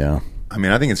this game. Yeah. I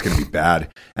mean, I think it's going to be bad.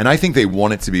 And I think they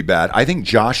want it to be bad. I think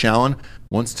Josh Allen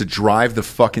wants to drive the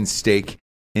fucking stake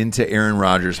into Aaron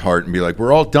Rodgers' heart and be like,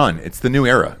 we're all done. It's the new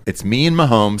era. It's me and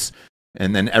Mahomes,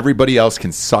 and then everybody else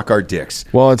can suck our dicks.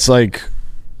 Well, it's like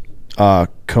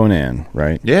Conan,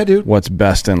 right? Yeah, dude. What's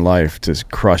best in life? To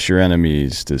crush your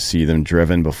enemies, to see them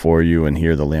driven before you and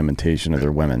hear the lamentation of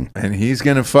their women. And he's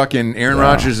going to fucking, Aaron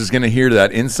Rodgers is going to hear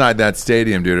that inside that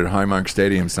stadium, dude, at Highmark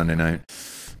Stadium Sunday night.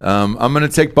 I'm going to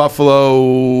take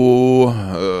Buffalo.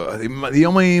 The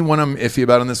only one I'm iffy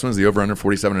about on this one is the over-under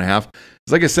 47.5.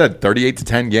 It's like I said,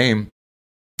 38-10 game.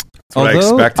 That's what I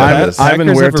expect out of this.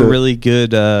 Packers have a really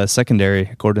good secondary,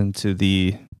 according to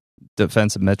the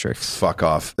defensive metrics. Fuck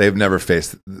off. They've never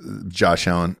faced Josh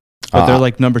Allen. But they're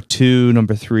like number 2,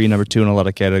 number 3, number 2 in a lot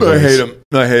of categories.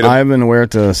 I hate him. Ivan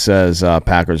Huerta says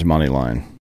Packers money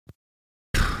line.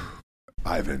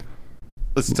 Ivan.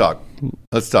 Let's talk.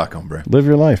 Let's talk, hombre. Live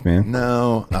your life, man.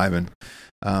 No, Ivan.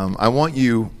 I want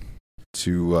you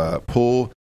to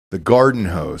pull the garden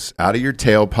hose out of your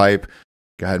tailpipe.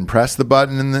 Go ahead and press the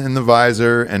button in the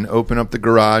visor and open up the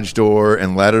garage door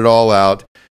and let it all out.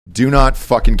 Do not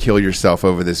fucking kill yourself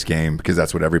over this game, because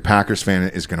that's what every Packers fan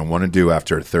is going to want to do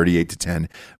after a 38-10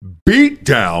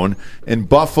 beatdown in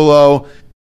Buffalo.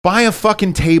 Buy a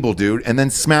fucking table, dude, and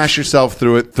then smash yourself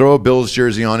through it. Throw a Bills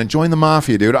jersey on and join the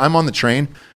mafia, dude. I'm on the train.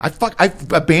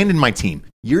 I've abandoned my team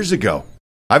years ago.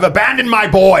 I've abandoned my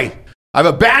boy. I've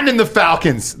abandoned the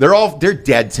Falcons. They're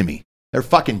dead to me. They're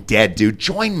fucking dead, dude.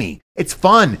 Join me. It's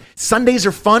fun. Sundays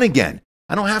are fun again.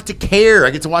 I don't have to care. I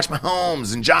get to watch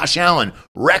Mahomes and Josh Allen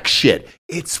wreck shit.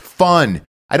 It's fun.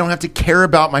 I don't have to care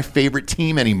about my favorite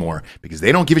team anymore because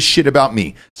they don't give a shit about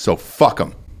me. So fuck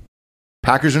them.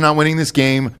 Packers are not winning this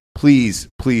game. Please,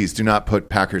 please do not put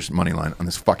Packers money line on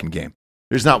this fucking game.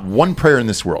 There's not one prayer in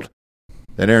this world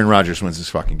that Aaron Rodgers wins this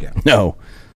fucking game. No.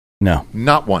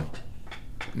 Not one.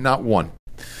 Not one.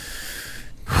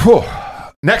 Whew.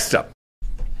 Next up,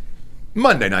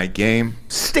 Monday night game,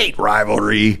 state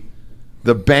rivalry.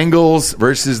 The Bengals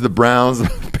versus the Browns. The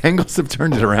Bengals have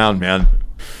turned it around, man.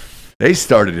 They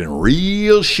started in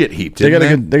real shit heap, didn't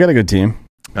they? They got a good team.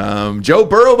 Joe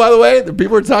Burrow, by the way, the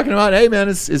people are talking about, hey, man,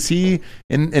 is he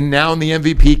now in the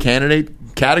MVP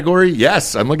candidate category?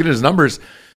 Yes, I'm looking at his numbers.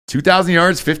 2,000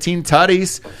 yards, 15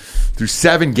 tutties through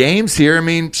 7 games here. I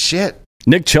mean, shit.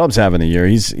 Nick Chubb's having a year.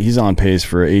 He's on pace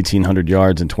for 1,800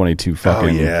 yards and 22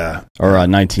 fucking. Oh, yeah. Or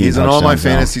 19. He's on all my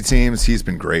fantasy teams. He's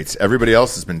been great. Everybody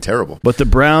else has been terrible. But the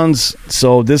Browns,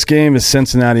 so this game is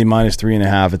Cincinnati minus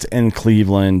 3.5. It's in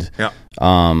Cleveland. Yeah.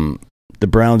 The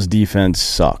Browns defense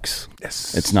sucks.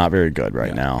 Yes. It's not very good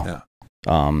right now.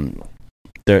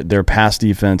 Yeah. Their pass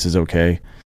defense is okay.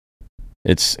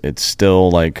 It's still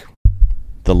like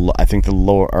I think the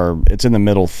lower, or it's in the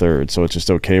middle third, so it's just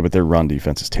okay, but their run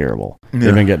defense is terrible. Yeah.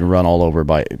 They've been getting run all over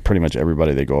by pretty much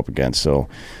everybody they go up against. So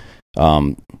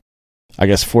I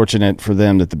guess fortunate for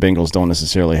them that the Bengals don't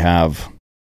necessarily have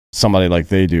somebody like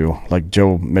they do. Like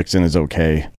Joe Mixon is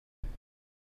okay.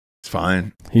 It's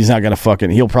fine. He's not going to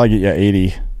he'll probably get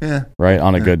you 80 right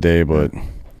on a good day, but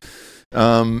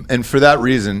and for that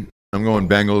reason, I'm going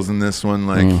Bengals in this one.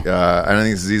 Like I don't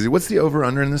think this is easy. What's the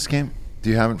over-under in this game? Do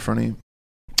you have it in front of you?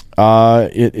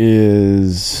 It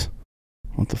is,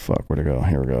 what the fuck? Where'd it go?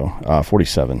 Here we go.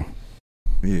 47.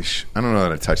 Yeesh. I don't know how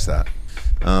to touch that.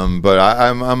 But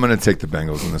I'm going to take the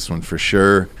Bengals in this one for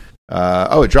sure.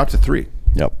 It dropped to 3.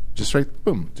 Yep. Just right,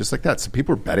 boom, just like that. So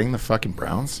people are betting the fucking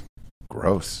Browns?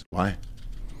 Gross. Why?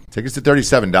 Tickets to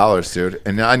 $37, dude.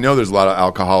 And I know there's a lot of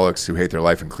alcoholics who hate their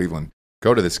life in Cleveland.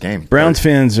 Go to this game. Browns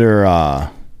fans are...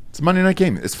 it's a Monday night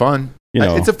game. It's fun. You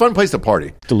know, it's a fun place to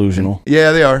party. Delusional.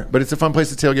 Yeah, they are. But it's a fun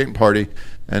place to tailgate and party.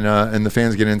 And the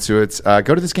fans get into it.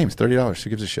 Go to this game. It's $30. Who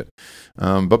gives a shit?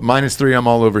 But -3, I'm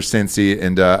all over Cincy.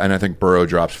 And I think Burrow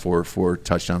drops 4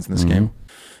 touchdowns in this game.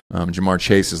 Jamar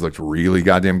Chase has looked really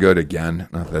goddamn good again.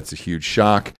 Not that that's a huge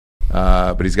shock.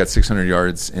 But he's got 600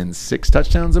 yards and 6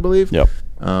 touchdowns, I believe. Yep.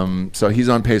 So he's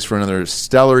on pace for another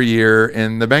stellar year.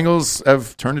 And the Bengals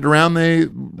have turned it around. They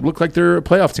look like they're a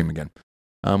playoff team again.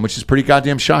 Which is pretty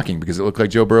goddamn shocking because it looked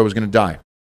like Joe Burrow was going to die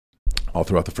all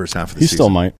throughout the first half of the season. He still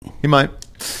might. He might.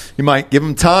 You might give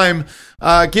them time.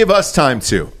 Give us time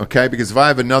too, okay? Because if I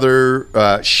have another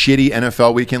shitty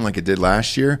NFL weekend like it did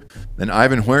last year, then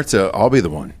Ivan Huerta, I'll be the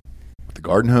one with the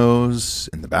garden hose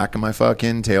in the back of my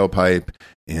fucking tailpipe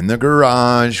in the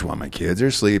garage while my kids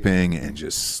are sleeping and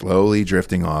just slowly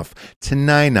drifting off to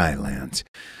Night Land.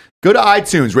 Go to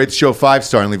iTunes, rate the show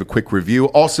 5-star, and leave a quick review.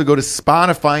 Also, go to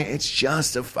Spotify. It's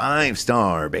just a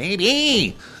 5-star,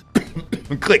 baby.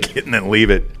 Click it and then leave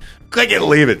it. Click it and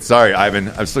leave it. Sorry, Ivan.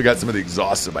 I've still got some of the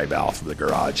exhaust in my mouth in the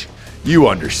garage. You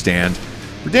understand.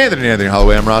 For Anthony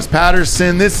Holloway, I'm Ross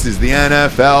Patterson. This is the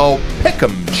NFL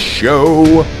Pick'em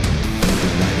Show.